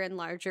larger and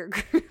larger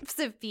groups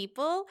of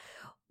people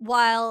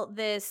while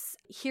this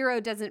hero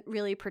doesn't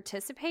really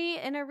participate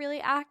in a really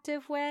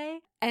active way.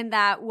 And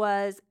that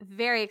was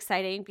very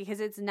exciting because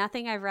it's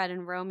nothing I've read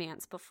in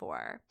romance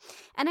before.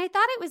 And I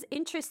thought it was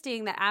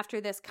interesting that after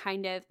this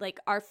kind of like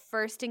our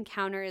first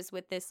encounter is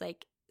with this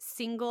like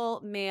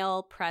singular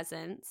male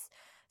presence,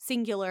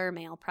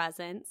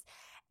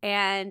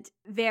 and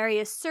very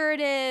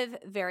assertive,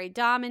 very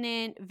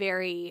dominant,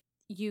 very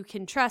you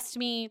can trust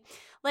me.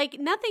 Like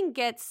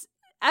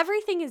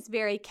everything is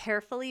very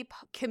carefully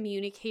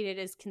communicated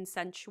as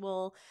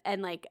consensual,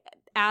 and like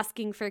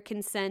asking for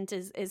consent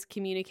is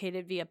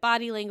communicated via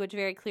body language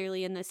very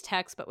clearly in this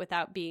text, but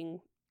without being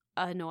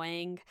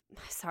annoying.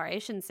 Sorry, I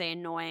shouldn't say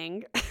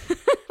annoying.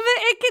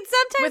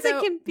 But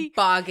it can be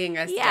bogging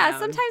us down. Yeah,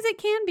 sometimes it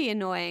can be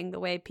annoying the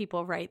way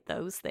people write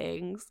those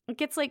things. It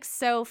gets like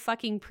so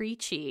fucking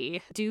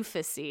preachy,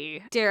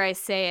 doofusy, dare I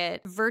say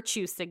it,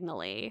 virtue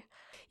signally.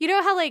 You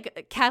know how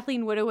like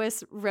Kathleen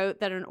Woodiwiss wrote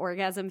that an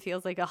orgasm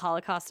feels like a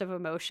holocaust of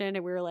emotion,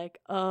 and we were like,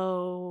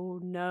 oh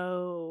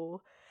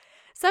no.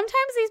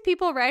 Sometimes these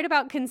people write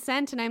about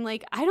consent, and I'm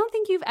like, I don't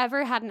think you've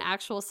ever had an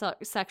actual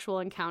sexual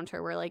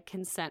encounter where like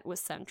consent was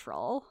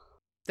central.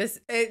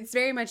 It's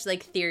very much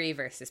like theory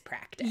versus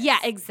practice. Yeah,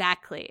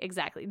 exactly.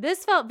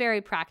 This felt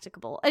very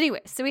practicable.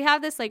 Anyway, so we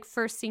have this like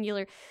first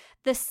singular.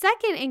 The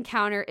second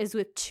encounter is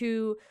with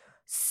two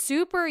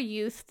super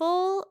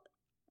youthful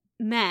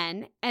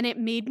men, and it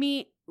made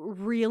me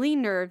really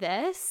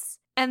nervous.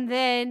 And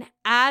then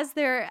as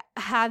they're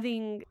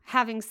having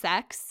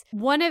sex,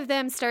 one of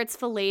them starts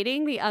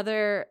filleting the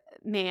other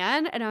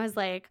man, and I was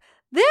like,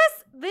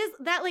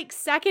 That like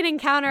second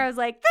encounter, I was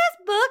like,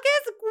 this book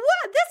is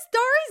what? This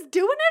story's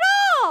doing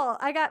it all.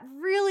 I got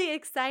really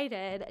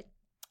excited.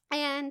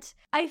 And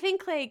I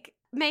think like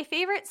my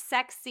favorite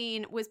sex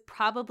scene was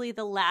probably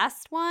the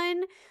last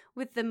one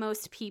with the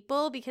most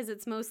people, because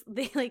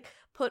they like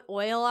put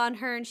oil on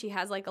her and she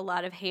has like a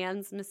lot of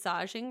hands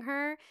massaging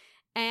her.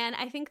 And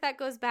I think that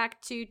goes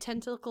back to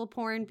tentacle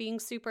porn being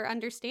super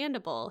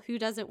understandable. Who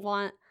doesn't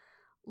want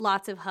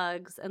lots of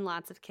hugs and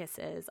lots of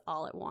kisses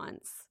all at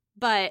once?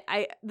 But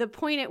the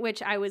point at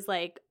which I was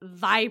like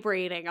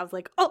vibrating, I was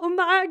like, oh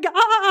my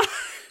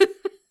God,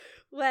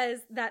 was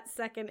that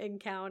second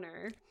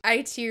encounter.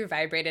 I too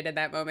vibrated in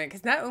that moment,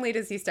 because not only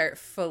does he start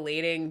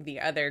filleting the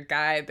other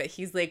guy, but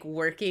he's like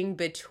working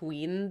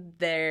between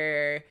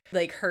her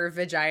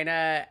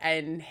vagina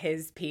and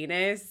his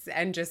penis,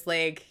 and just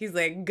like he's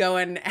like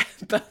going at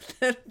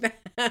both of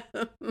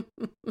them.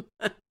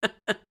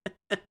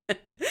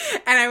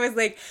 And I was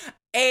like,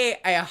 I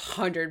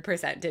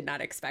 100% did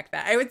not expect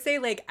that. I would say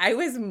like I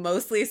was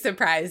mostly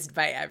surprised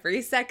by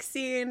every sex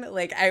scene.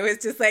 Like I was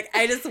just like,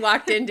 I just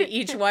walked into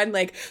each one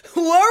like,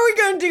 what are we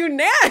going to do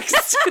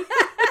next?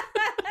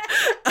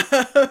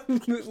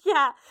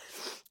 Yeah,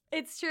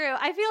 it's true.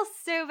 I feel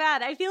so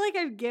bad. I feel like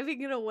I'm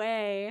giving it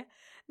away.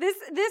 This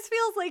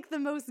feels like the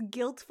most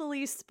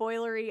guiltfully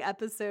spoilery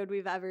episode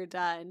we've ever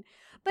done.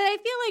 But I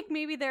feel like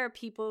maybe there are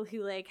people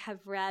who like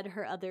have read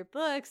her other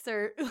books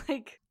or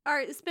like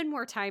spend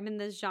more time in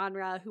this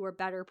genre who are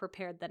better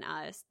prepared than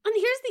us. And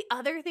here's the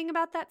other thing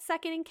about that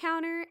second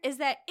encounter is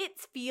that it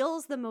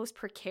feels the most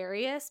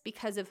precarious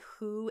because of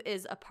who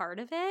is a part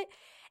of it.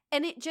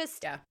 And it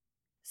just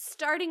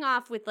starting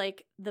off with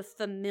like the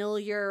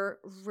familiar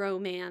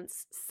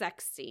romance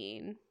sex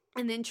scene,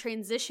 and then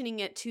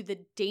transitioning it to the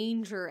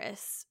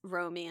dangerous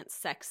romance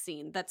sex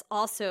scene that's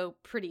also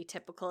pretty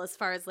typical as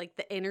far as like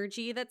the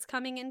energy that's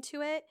coming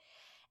into it.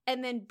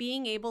 And then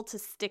being able to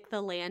stick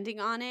the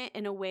landing on it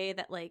in a way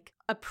that like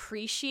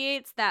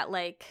appreciates that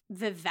like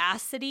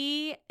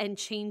vivacity and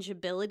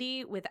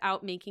changeability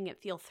without making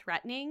it feel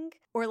threatening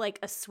or like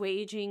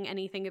assuaging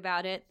anything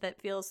about it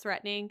that feels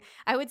threatening.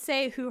 I would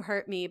say Who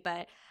Hurt Me,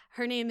 but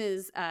her name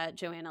is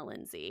Joanna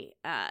Lindsay.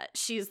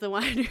 She's the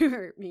one who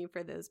hurt me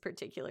for those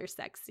particular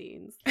sex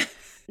scenes.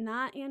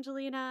 Not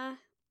Angelina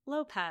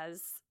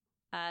Lopez.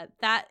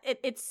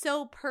 It's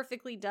so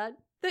perfectly done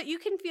that you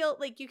can feel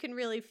like you can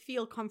really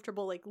feel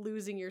comfortable like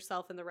losing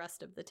yourself in the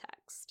rest of the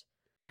text.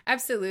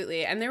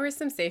 Absolutely. And there were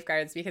some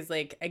safeguards because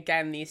like,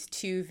 again, these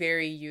two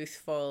very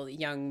youthful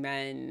young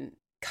men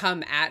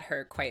come at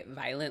her quite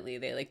violently.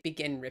 They like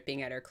begin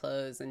ripping at her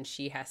clothes and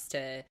she has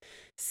to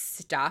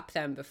stop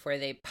them before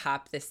they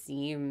pop the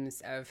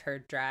seams of her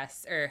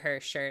dress or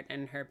her shirt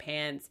and her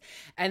pants.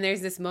 And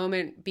there's this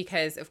moment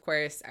because of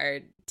course our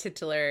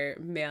titular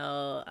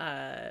male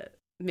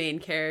main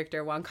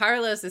character Juan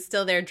Carlos is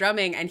still there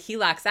drumming and he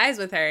locks eyes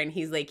with her and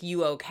he's like,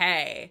 you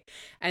okay?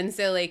 And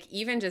so like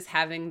even just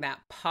having that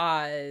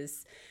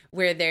pause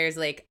where there's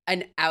like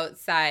an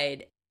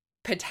outside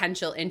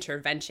potential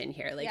intervention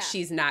here, like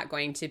she's not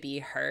going to be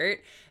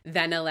hurt,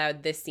 then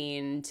allowed the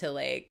scene to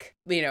like,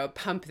 you know,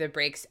 pump the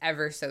brakes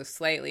ever so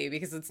slightly,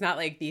 because it's not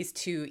like these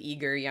two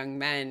eager young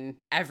men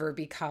ever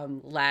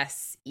become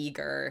less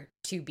eager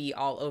to be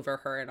all over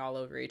her and all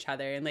over each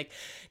other. And like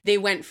they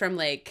went from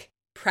like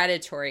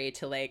predatory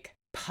to like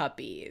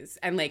puppies,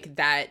 and like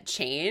that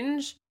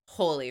change,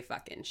 holy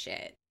fucking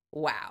shit,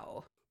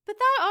 wow. But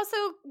that also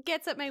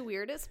gets at my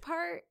weirdest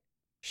part,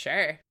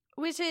 sure,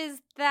 which is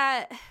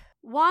that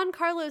Juan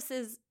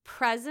Carlos's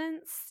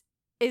presence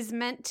is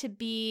meant to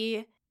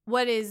be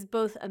what is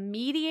both a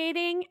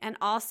mediating and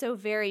also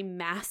very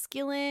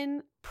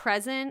masculine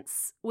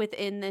presence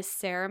within this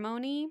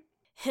ceremony.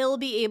 He'll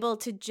be able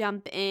to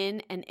jump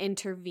in and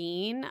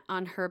intervene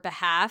on her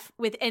behalf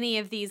with any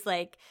of these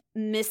like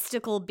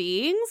mystical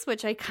beings,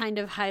 which I kind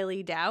of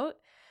highly doubt.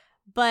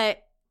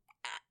 But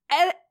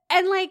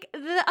and like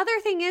the other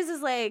thing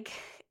is like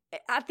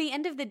at the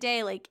end of the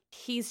day, like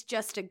he's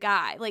just a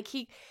guy. Like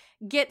he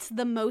gets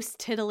the most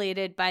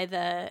titillated by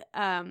the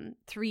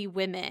three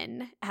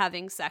women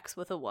having sex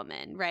with a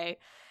woman, right?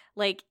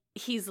 Like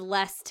he's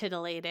less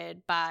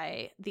titillated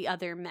by the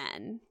other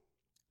men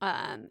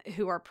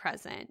who are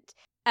present.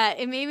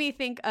 It made me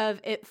think of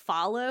It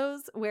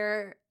Follows,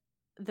 where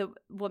the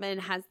woman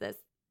has this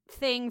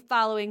thing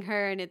following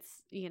her, and it's,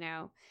 you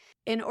know,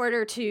 in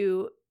order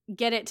to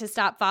get it to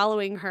stop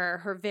following her,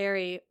 her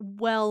very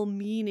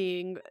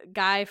well-meaning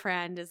guy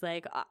friend is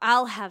like,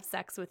 I'll have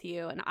sex with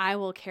you and I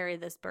will carry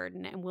this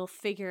burden and we'll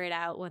figure it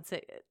out once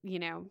it, you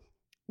know,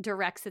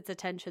 directs its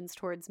attentions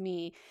towards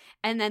me.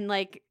 And then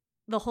like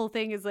the whole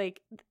thing is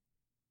like,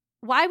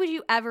 why would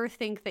you ever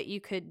think that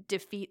you could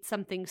defeat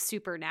something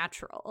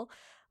supernatural?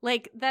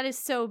 Like that is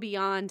so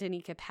beyond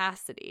any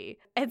capacity.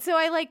 And so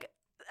I like,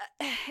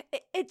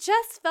 it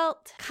just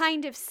felt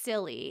kind of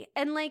silly.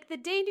 And like the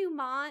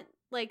denouement,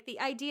 like the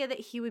idea that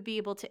he would be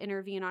able to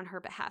intervene on her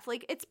behalf,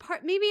 like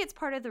maybe it's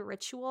part of the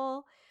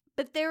ritual,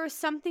 But there was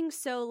something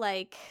so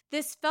like,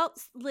 this felt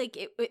like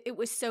it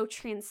was so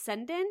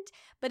transcendent,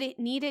 but it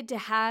needed to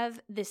have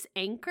this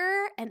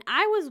anchor, and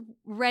I was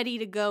ready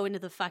to go into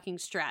the fucking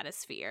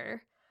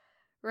stratosphere,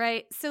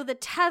 right? So the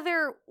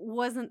tether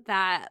wasn't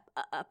that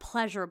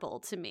pleasurable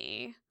to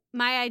me.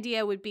 My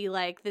idea would be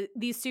like,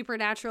 these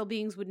supernatural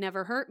beings would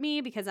never hurt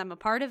me because I'm a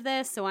part of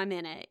this, so I'm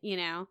in it, you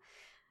know?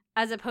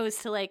 As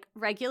opposed to like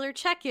regular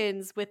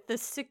check-ins with the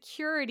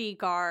security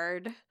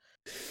guard.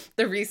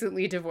 The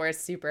recently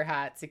divorced super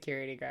hot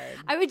security guard.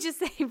 I would just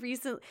say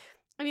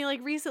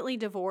recently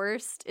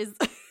divorced is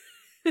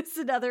is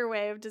another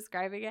way of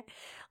describing it.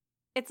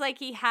 It's like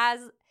he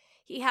has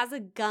a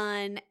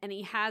gun and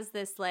he has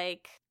this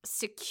like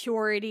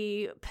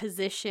security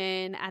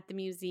position at the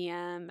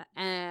museum,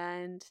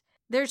 and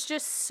there's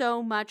just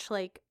so much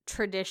like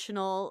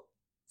traditional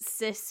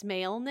cis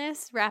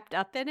maleness wrapped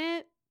up in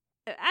it.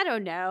 I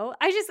don't know.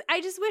 I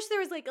just wish there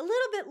was like a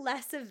little bit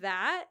less of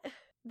that.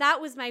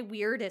 That was my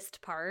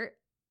weirdest part,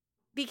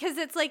 because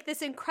it's like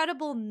this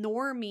incredible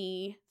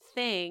normie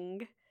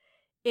thing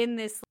in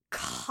this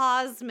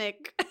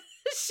cosmic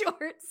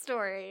short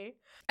story.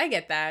 I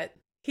get that.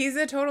 He's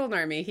a total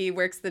normie. He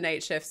works the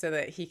night shift so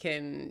that he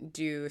can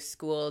do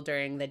school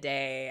during the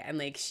day. And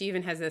like, she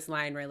even has this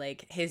line where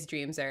like, his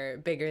dreams are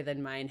bigger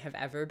than mine have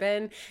ever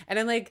been. And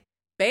I'm like,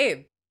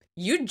 babe,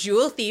 you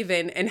jewel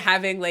thieving and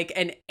having like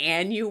an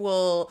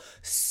annual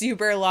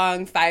super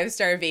long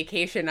 5-star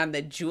vacation on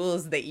the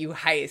jewels that you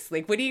heist.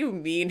 Like, what do you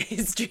mean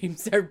his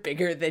dreams are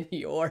bigger than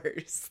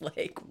yours?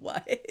 Like,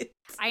 what?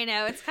 I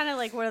know. It's kind of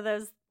like one of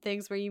those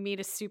things where you meet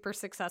a super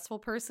successful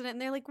person and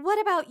they're like, what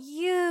about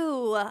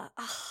you?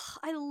 Oh,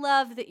 I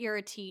love that you're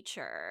a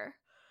teacher.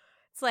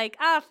 It's like,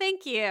 oh,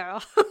 thank you.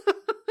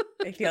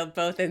 I feel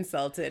both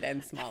insulted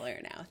and smaller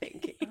now.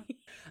 Thank you.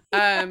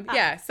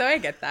 Yeah, so I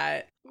get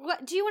that.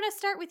 What do you want to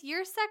start with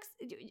your sex?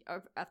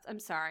 I'm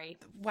sorry.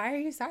 Why are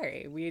you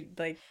sorry?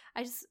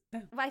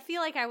 I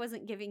feel like I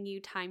wasn't giving you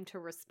time to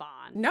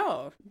respond.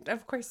 No,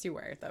 of course you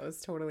were. That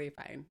was totally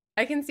fine.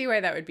 I can see why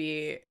that would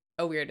be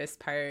a weirdest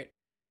part.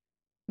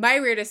 My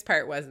weirdest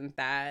part wasn't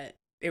that.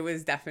 It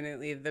was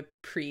definitely the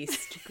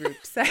priest group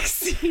sex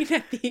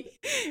scene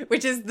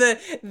which is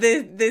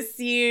the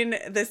scene,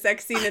 the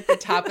sex scene at the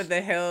top of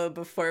the hill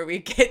before we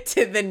get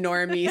to the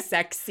normie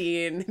sex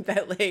scene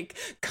that like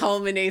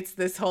culminates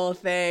this whole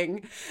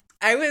thing.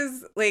 I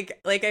was like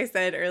I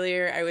said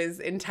earlier, I was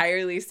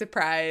entirely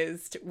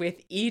surprised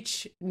with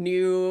each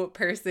new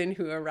person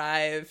who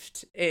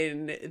arrived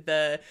in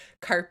the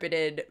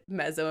carpeted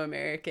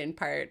Mesoamerican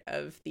part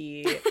of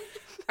the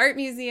art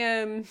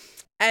museum.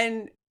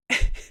 And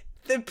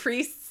the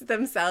priests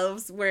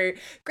themselves were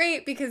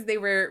great because they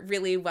were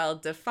really well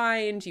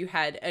defined. You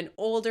had an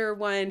older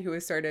one who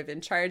was sort of in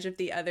charge of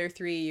the other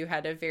three. You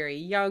had a very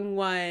young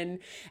one.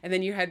 And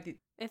then you had...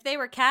 If they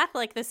were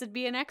Catholic, this would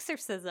be an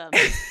exorcism.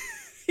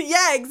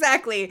 Yeah,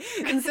 exactly.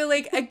 And so,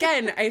 like,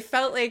 again, I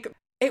felt like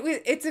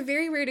it's a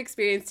very weird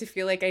experience to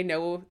feel like I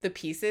know the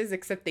pieces,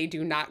 except they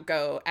do not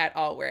go at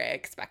all where I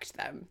expect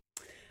them.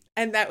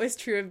 And that was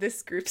true of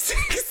this group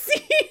sex scene.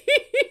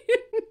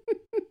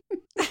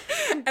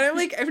 And I'm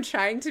like, I'm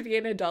trying to be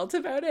an adult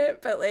about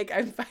it, but like,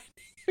 I'm finding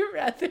it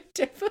rather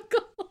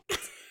difficult.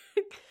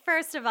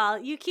 First of all,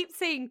 you keep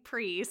saying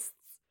priests,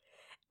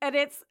 and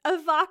it's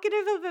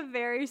evocative of a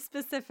very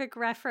specific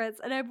reference.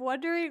 And I'm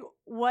wondering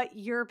what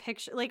you're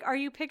picturing. Like, are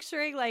you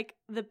picturing like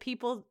the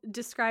people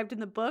described in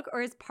the book,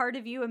 or is part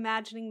of you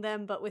imagining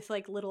them but with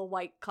like little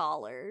white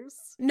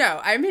collars? No,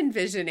 I'm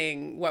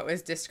envisioning what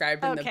was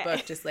described in the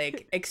book, just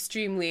like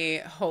extremely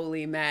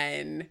holy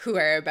men who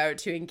are about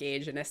to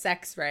engage in a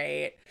sex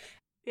rite.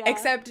 Yeah.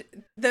 Except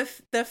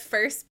the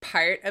first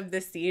part of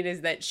the scene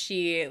is that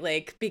she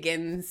like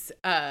begins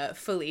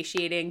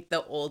fellatiating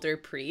the older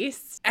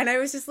priest, and I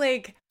was just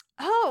like,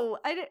 oh,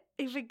 I didn't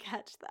even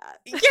catch that.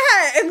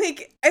 Yeah, and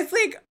like it's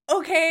like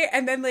okay,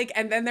 and then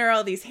there are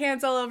all these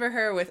hands all over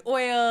her with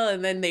oil,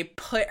 and then they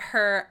put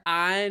her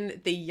on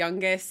the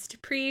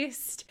youngest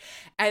priest,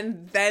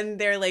 and then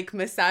they're like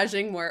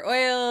massaging more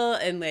oil,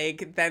 and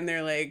like then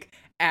they're like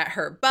at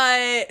her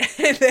butt,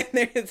 and then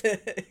there's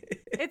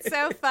It's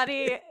so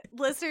funny.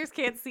 Listeners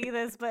can't see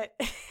this, but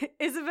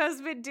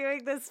Isabeau's been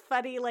doing this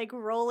funny, like,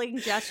 rolling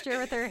gesture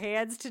with her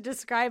hands to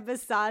describe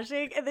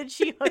massaging, and then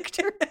she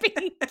hooked her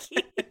pinky.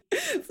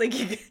 It's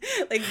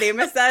like they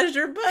massaged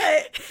her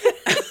butt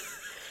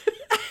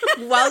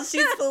while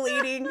she's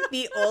filleting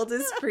the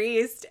oldest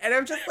priest. And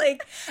I'm just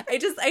like,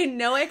 I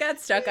know I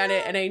got stuck on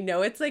it, and I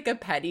know it's like a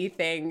petty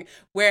thing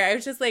where I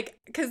was just like,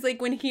 because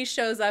like when he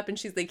shows up and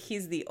she's like,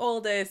 he's the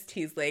oldest,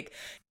 he's like,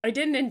 I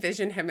didn't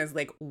envision him as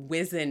like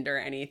wizened or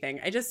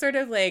anything. I just sort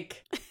of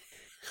like,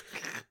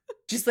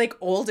 just like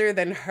older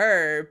than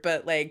her,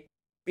 but like,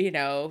 you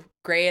know,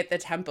 gray at the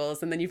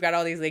temples. And then you've got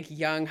all these like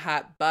young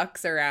hot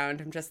bucks around.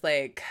 I'm just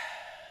like,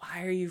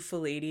 why are you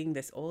filleting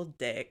this old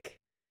dick?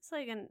 It's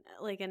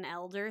like an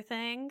elder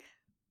thing.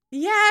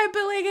 Yeah,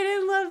 but like I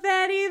didn't love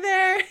that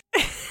either.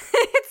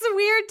 It's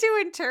weird to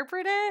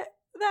interpret it.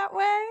 that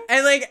way.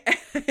 I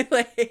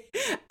like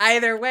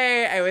either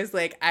way, I was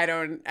like,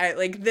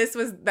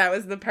 that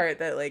was the part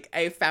that like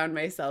I found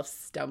myself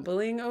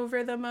stumbling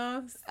over the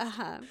most.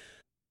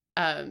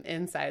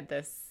 Inside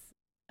this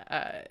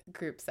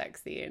group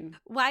sex scene.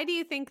 Why do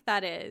you think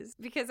that is?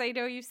 Because I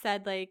know you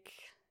said like,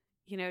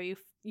 you know,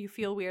 you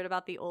feel weird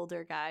about the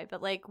older guy,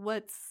 but like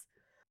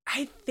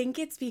I think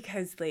it's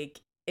because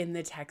like in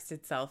the text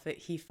itself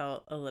he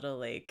felt a little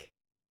like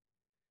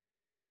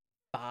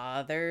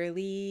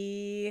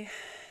fatherly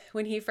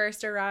when he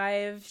first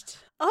arrived.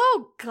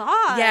 Oh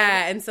God.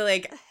 Yeah, and so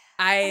like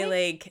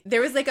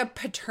there was like a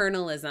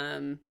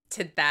paternalism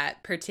to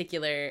that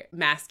particular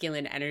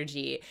masculine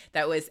energy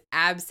that was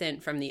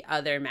absent from the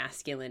other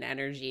masculine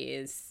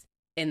energies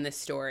in the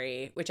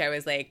story, which I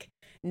was like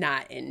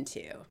not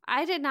into.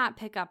 I did not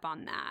pick up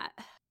on that,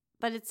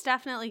 but it's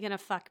definitely going to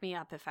fuck me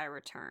up if I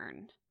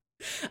return.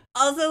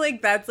 Also,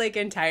 like, that's like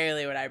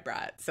entirely what I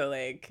brought. So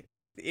like,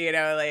 you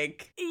know,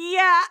 like,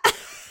 yeah.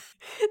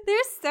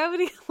 There's so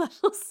many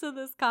levels to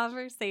this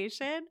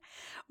conversation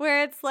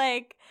where it's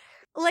like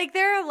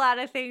there are a lot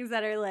of things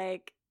that are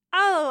like,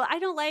 oh, I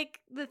don't like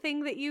the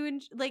thing that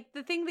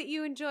the thing that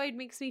you enjoyed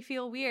makes me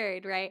feel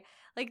weird, right?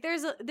 Like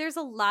there's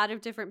a lot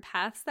of different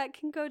paths that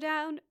can go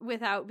down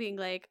without being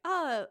like,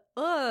 oh,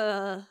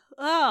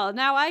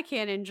 now I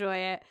can't enjoy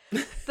it.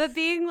 But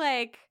being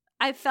like,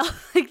 I felt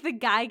like the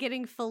guy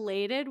getting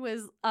filleted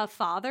was a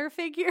father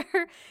figure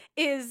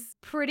is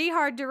pretty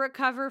hard to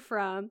recover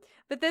from.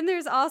 But then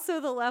there's also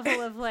the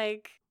level of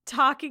like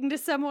talking to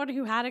someone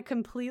who had a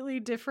completely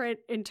different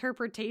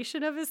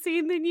interpretation of a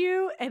scene than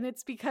you, and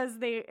it's because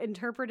they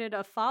interpreted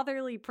a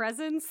fatherly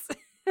presence.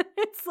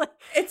 It's like,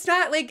 it's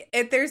not like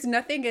there's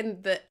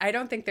nothing I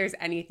don't think there's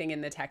anything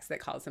in the text that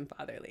calls him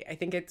fatherly. I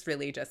think it's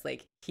really just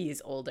like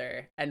he's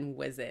older and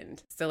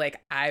wizened. So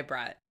like I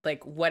brought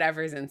like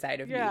whatever's inside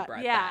of me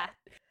brought that.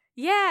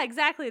 Yeah,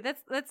 exactly.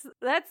 That's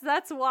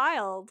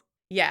wild.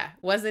 Yeah,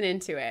 wasn't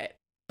into it.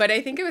 But I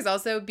think it was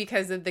also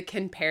because of the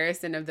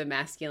comparison of the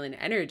masculine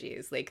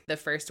energies. Like the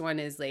first one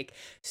is like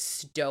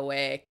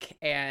stoic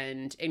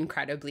and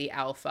incredibly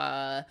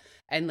alpha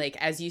and like,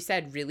 as you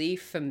said, really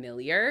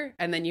familiar.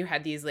 And then you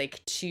had these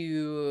like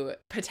two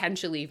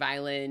potentially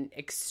violent,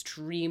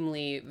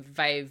 extremely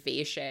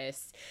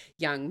vivacious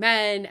young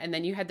men. And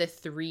then you had the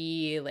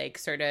three like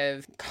sort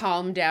of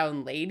calm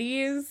down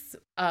ladies.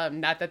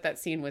 Not that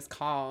scene was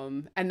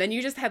calm. And then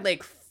you just had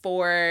like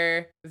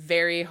four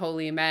very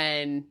holy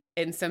men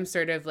in some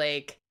sort of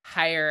like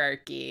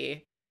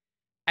hierarchy.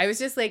 I was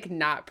just like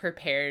not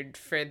prepared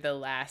for the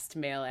last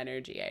male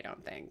energy, I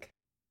don't think.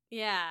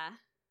 Yeah.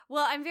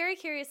 Well, I'm very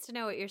curious to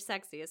know what your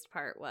sexiest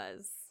part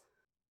was.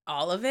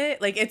 All of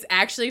it? Like, it's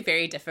actually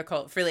very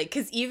difficult for like,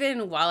 because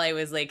even while I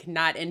was like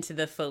not into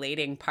the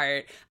filleting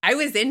part, I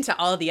was into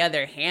all the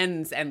other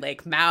hands and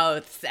like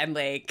mouths and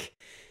like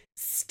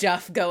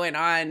stuff going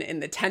on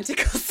in the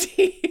tentacle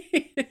scene.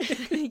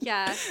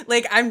 Yeah.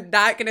 Like, I'm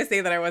not going to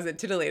say that I wasn't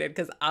titillated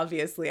because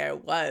obviously I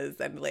was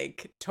and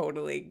like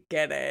totally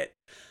get it.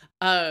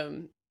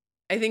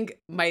 I think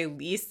my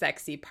least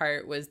sexy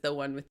part was the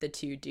one with the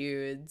two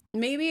dudes.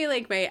 Maybe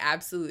like my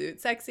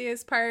absolute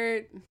sexiest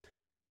part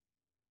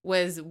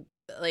was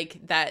like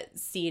that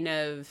scene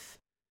of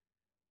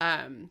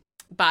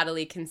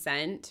bodily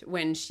consent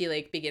when she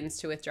like begins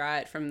to withdraw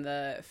it from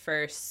the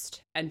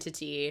first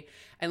entity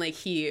and like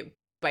he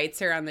bites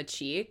her on the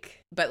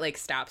cheek but like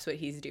stops what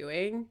he's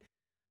doing.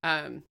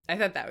 I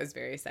thought that was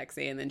very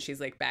sexy, and then she's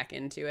like back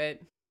into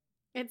it.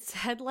 It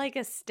said like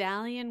a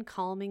stallion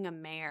calming a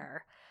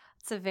mare.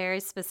 It's a very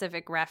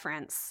specific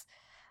reference.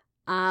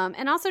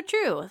 And also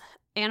true.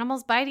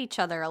 Animals bite each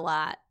other a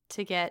lot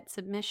to get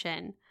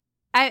submission.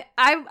 I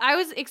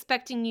was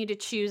expecting you to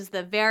choose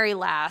the very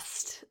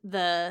last,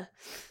 the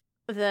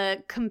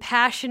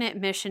compassionate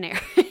missionary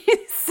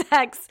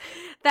sex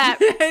that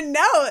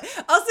no.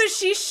 Also,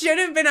 she should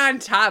have been on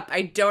top.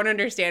 I don't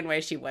understand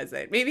why she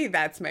wasn't. Maybe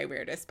that's my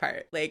weirdest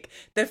part. Like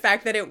the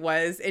fact that it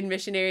was in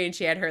missionary and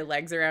she had her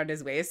legs around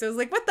his waist. So I was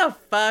like, what the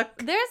fuck?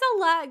 There's a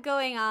lot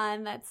going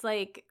on that's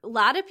like a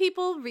lot of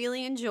people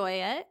really enjoy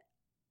it.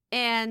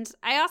 And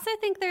I also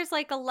think there's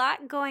like a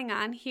lot going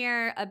on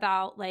here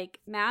about like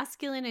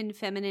masculine and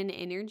feminine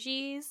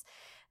energies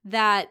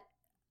that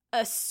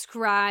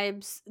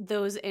ascribes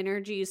those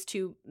energies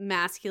to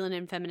masculine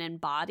and feminine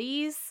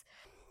bodies.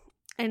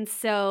 And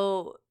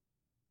so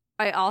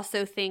I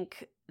also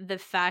think the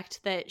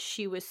fact that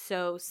she was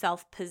so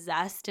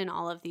self-possessed in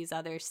all of these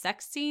other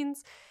sex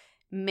scenes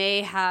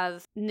may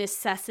have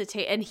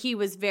necessitated, and he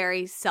was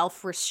very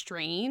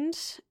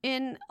self-restrained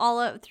in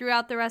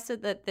throughout the rest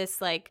of this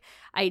like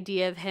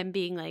idea of him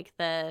being like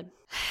the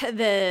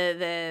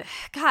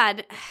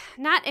God,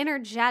 not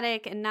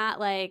energetic and not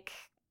like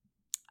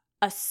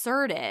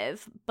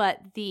assertive, but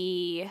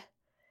the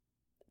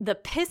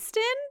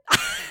piston.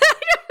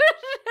 I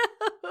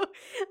don't know.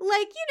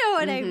 Like, you know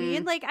what I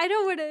mean? Like, I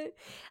don't want to,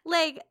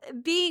 like,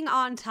 being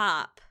on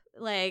top,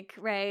 like,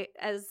 right,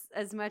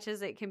 as much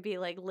as it can be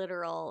like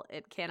literal,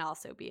 it can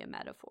also be a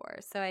metaphor.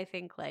 So I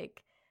think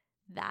like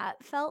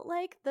that felt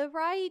like the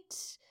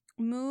right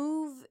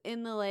move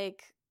in the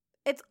like,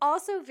 it's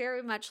also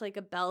very much like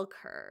a bell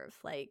curve,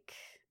 like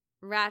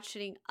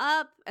ratcheting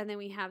up, and then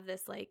we have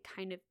this like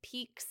kind of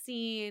peak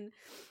scene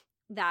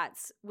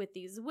that's with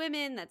these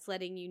women that's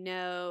letting you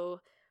know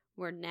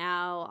we're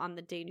now on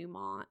the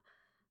denouement,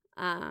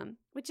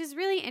 which is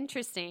really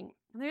interesting.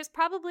 There's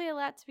probably a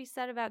lot to be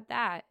said about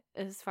that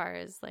as far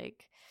as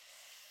like,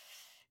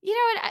 you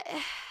know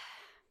what,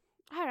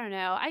 I don't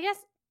know. I guess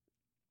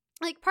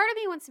like part of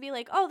me wants to be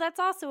like, oh, that's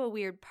also a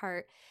weird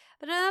part.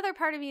 But another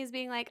part of me is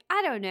being like,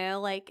 I don't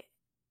know, like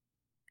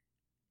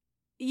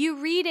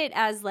you read it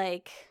as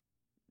like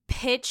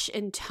pitch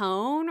and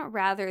tone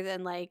rather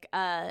than like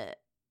a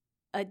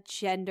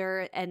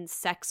gender and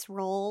sex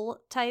role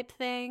type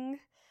thing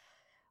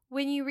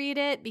when you read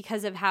it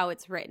because of how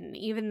it's written,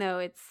 even though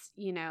it's,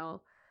 you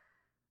know,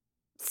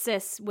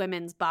 cis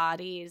women's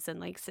bodies and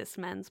like cis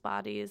men's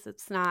bodies.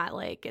 It's not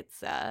like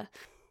it's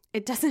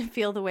it doesn't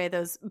feel the way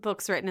those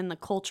books written in the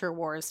culture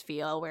wars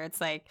feel, where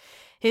it's like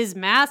his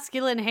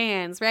masculine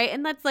hands, right?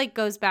 And that's like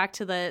goes back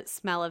to the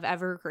smell of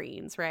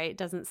evergreens, right? It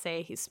doesn't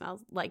say he smells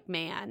like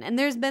man. And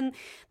there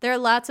are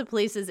lots of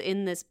places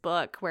in this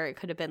book where it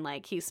could have been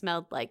like he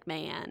smelled like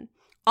man.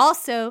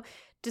 Also,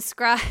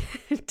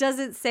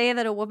 doesn't say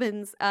that a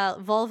woman's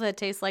vulva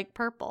tastes like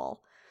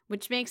purple,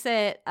 which makes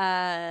it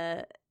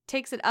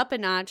takes it up a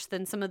notch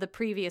than some of the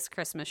previous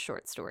Christmas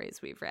short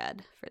stories we've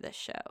read for this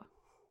show.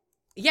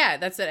 Yeah,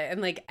 that's it.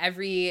 And like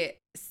every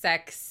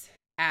sex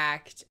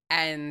act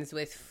ends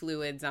with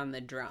fluids on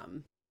the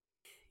drum.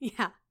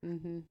 Yeah.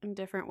 Mm-hmm. In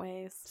different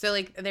ways. So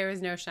like there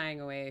was no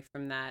shying away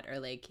from that or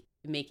like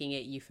making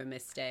it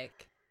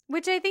euphemistic.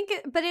 Which I think,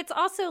 but it's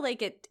also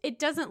like it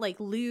doesn't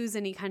like lose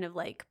any kind of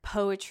like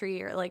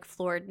poetry or like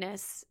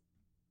flooredness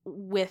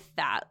with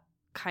that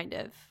kind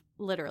of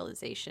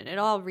literalization. It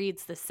all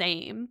reads the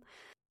same.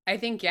 I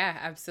think, yeah,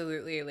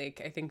 absolutely.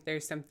 Like I think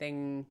there's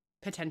something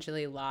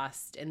potentially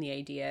lost in the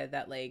idea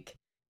that like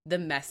the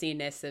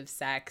messiness of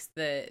sex,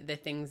 the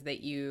things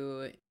that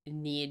you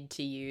need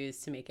to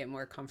use to make it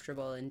more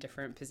comfortable in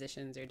different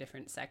positions or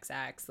different sex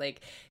acts,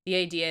 like the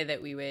idea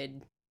that we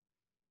would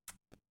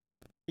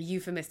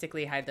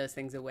euphemistically hide those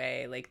things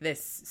away, like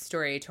this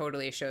story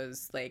totally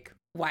shows like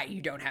why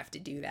you don't have to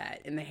do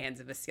that in the hands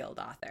of a skilled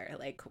author,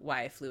 like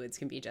why fluids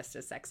can be just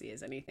as sexy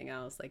as anything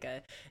else, like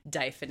a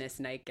diaphanous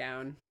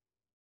nightgown.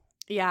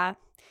 Yeah.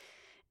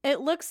 It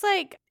looks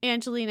like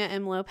Angelina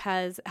M.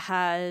 Lopez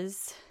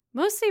has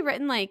mostly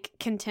written like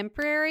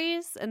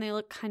contemporaries, and they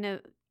look kind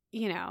of,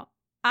 you know,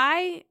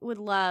 I would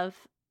love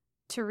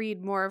to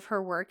read more of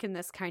her work in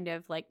this kind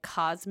of like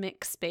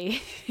cosmic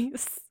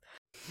space.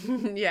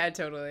 Yeah,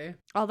 totally.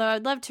 Although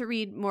I'd love to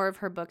read more of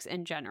her books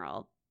in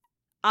general.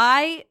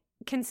 I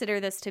consider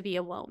this to be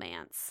a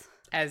romance.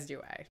 As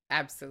do I.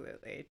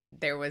 Absolutely.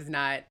 There was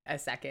not a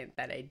second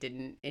that I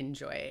didn't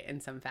enjoy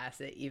in some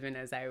facet, even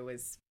as I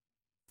was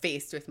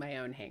faced with my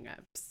own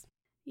hangups.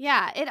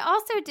 Yeah, it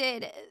also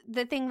did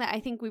the thing that I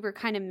think we were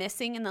kind of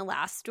missing in the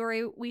last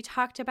story we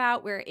talked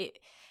about, where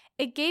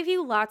it gave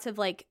you lots of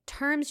like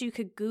terms you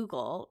could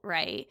Google,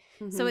 right?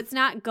 Mm-hmm. So it's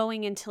not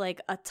going into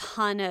like a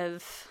ton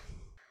of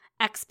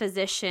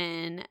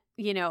exposition,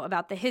 you know,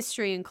 about the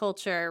history and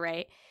culture,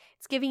 right?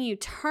 It's giving you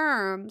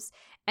terms,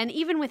 and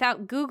even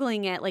without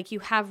Googling it, like you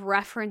have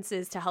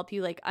references to help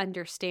you like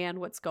understand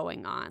what's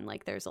going on.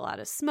 Like there's a lot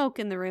of smoke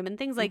in the room and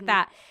things like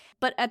that.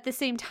 But at the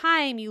same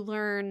time, you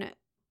learn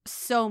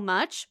so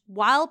much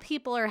while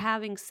people are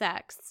having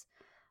sex,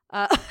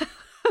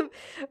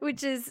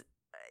 which is,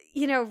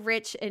 you know,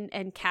 rich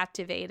and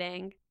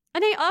captivating.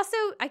 And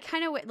I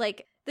kind of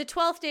like the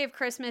 12th day of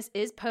Christmas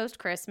is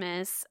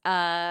post-Christmas,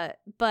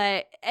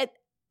 but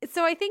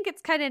so I think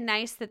it's kind of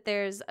nice that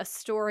there's a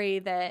story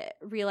that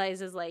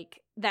realizes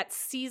like that's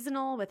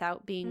seasonal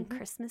without being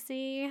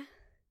Christmassy.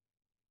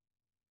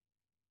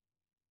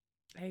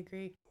 I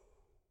agree.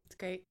 It's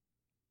great.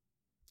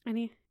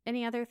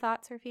 Any other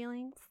thoughts or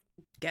feelings?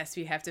 Guess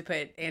we have to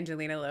put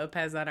Angelina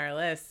Lopez on our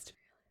list.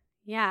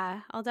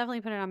 Yeah, I'll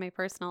definitely put it on my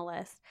personal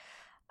list.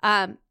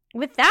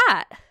 With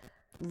that,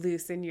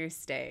 loosen your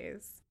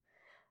stays,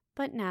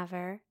 but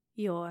never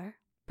your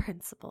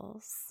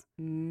principles.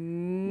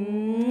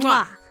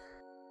 Mwah.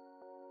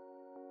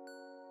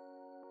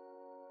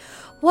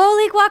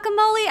 Woly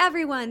guacamole,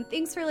 everyone!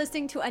 Thanks for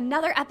listening to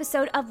another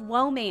episode of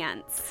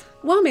Womance.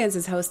 Womance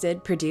is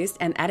hosted, produced,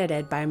 and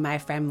edited by my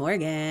friend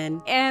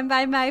Morgan. And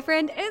by my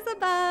friend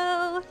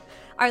Isabel.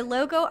 Our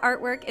logo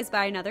artwork is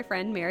by another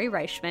friend, Mary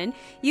Reichman.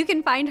 You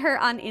can find her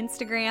on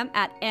Instagram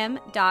at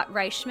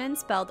m.reichman,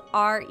 spelled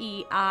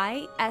REISCHMANN.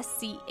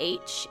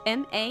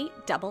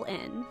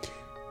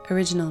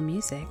 Original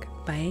music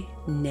by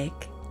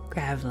Nick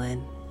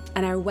Gravlin.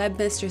 And our web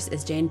mistress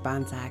is Jane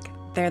Bonsack.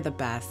 They're the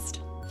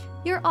best.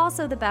 You're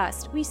also the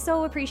best. We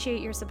so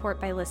appreciate your support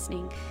by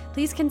listening.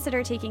 Please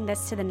consider taking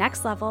this to the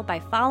next level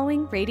by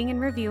following, rating, and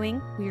reviewing.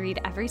 We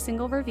read every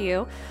single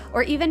review.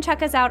 Or even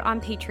check us out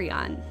on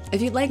Patreon.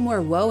 If you'd like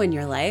more woe in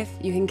your life,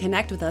 you can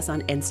connect with us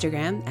on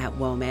Instagram at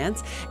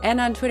Womance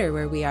and on Twitter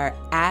where we are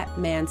at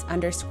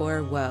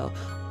 @mance_woe.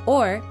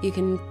 Or you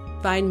can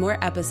find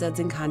more episodes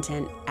and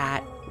content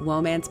at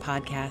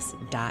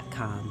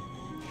womancepodcast.com.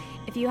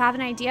 If you have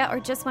an idea or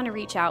just want to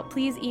reach out,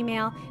 please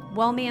email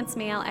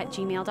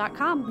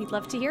womancemail@gmail.com. We'd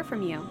love to hear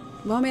from you.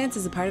 Womance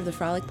is a part of the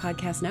Frolic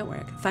Podcast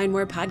Network. Find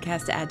more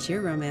podcasts to add to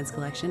your romance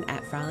collection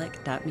at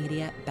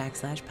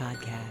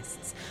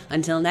frolic.media/podcasts.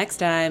 Until next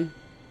time.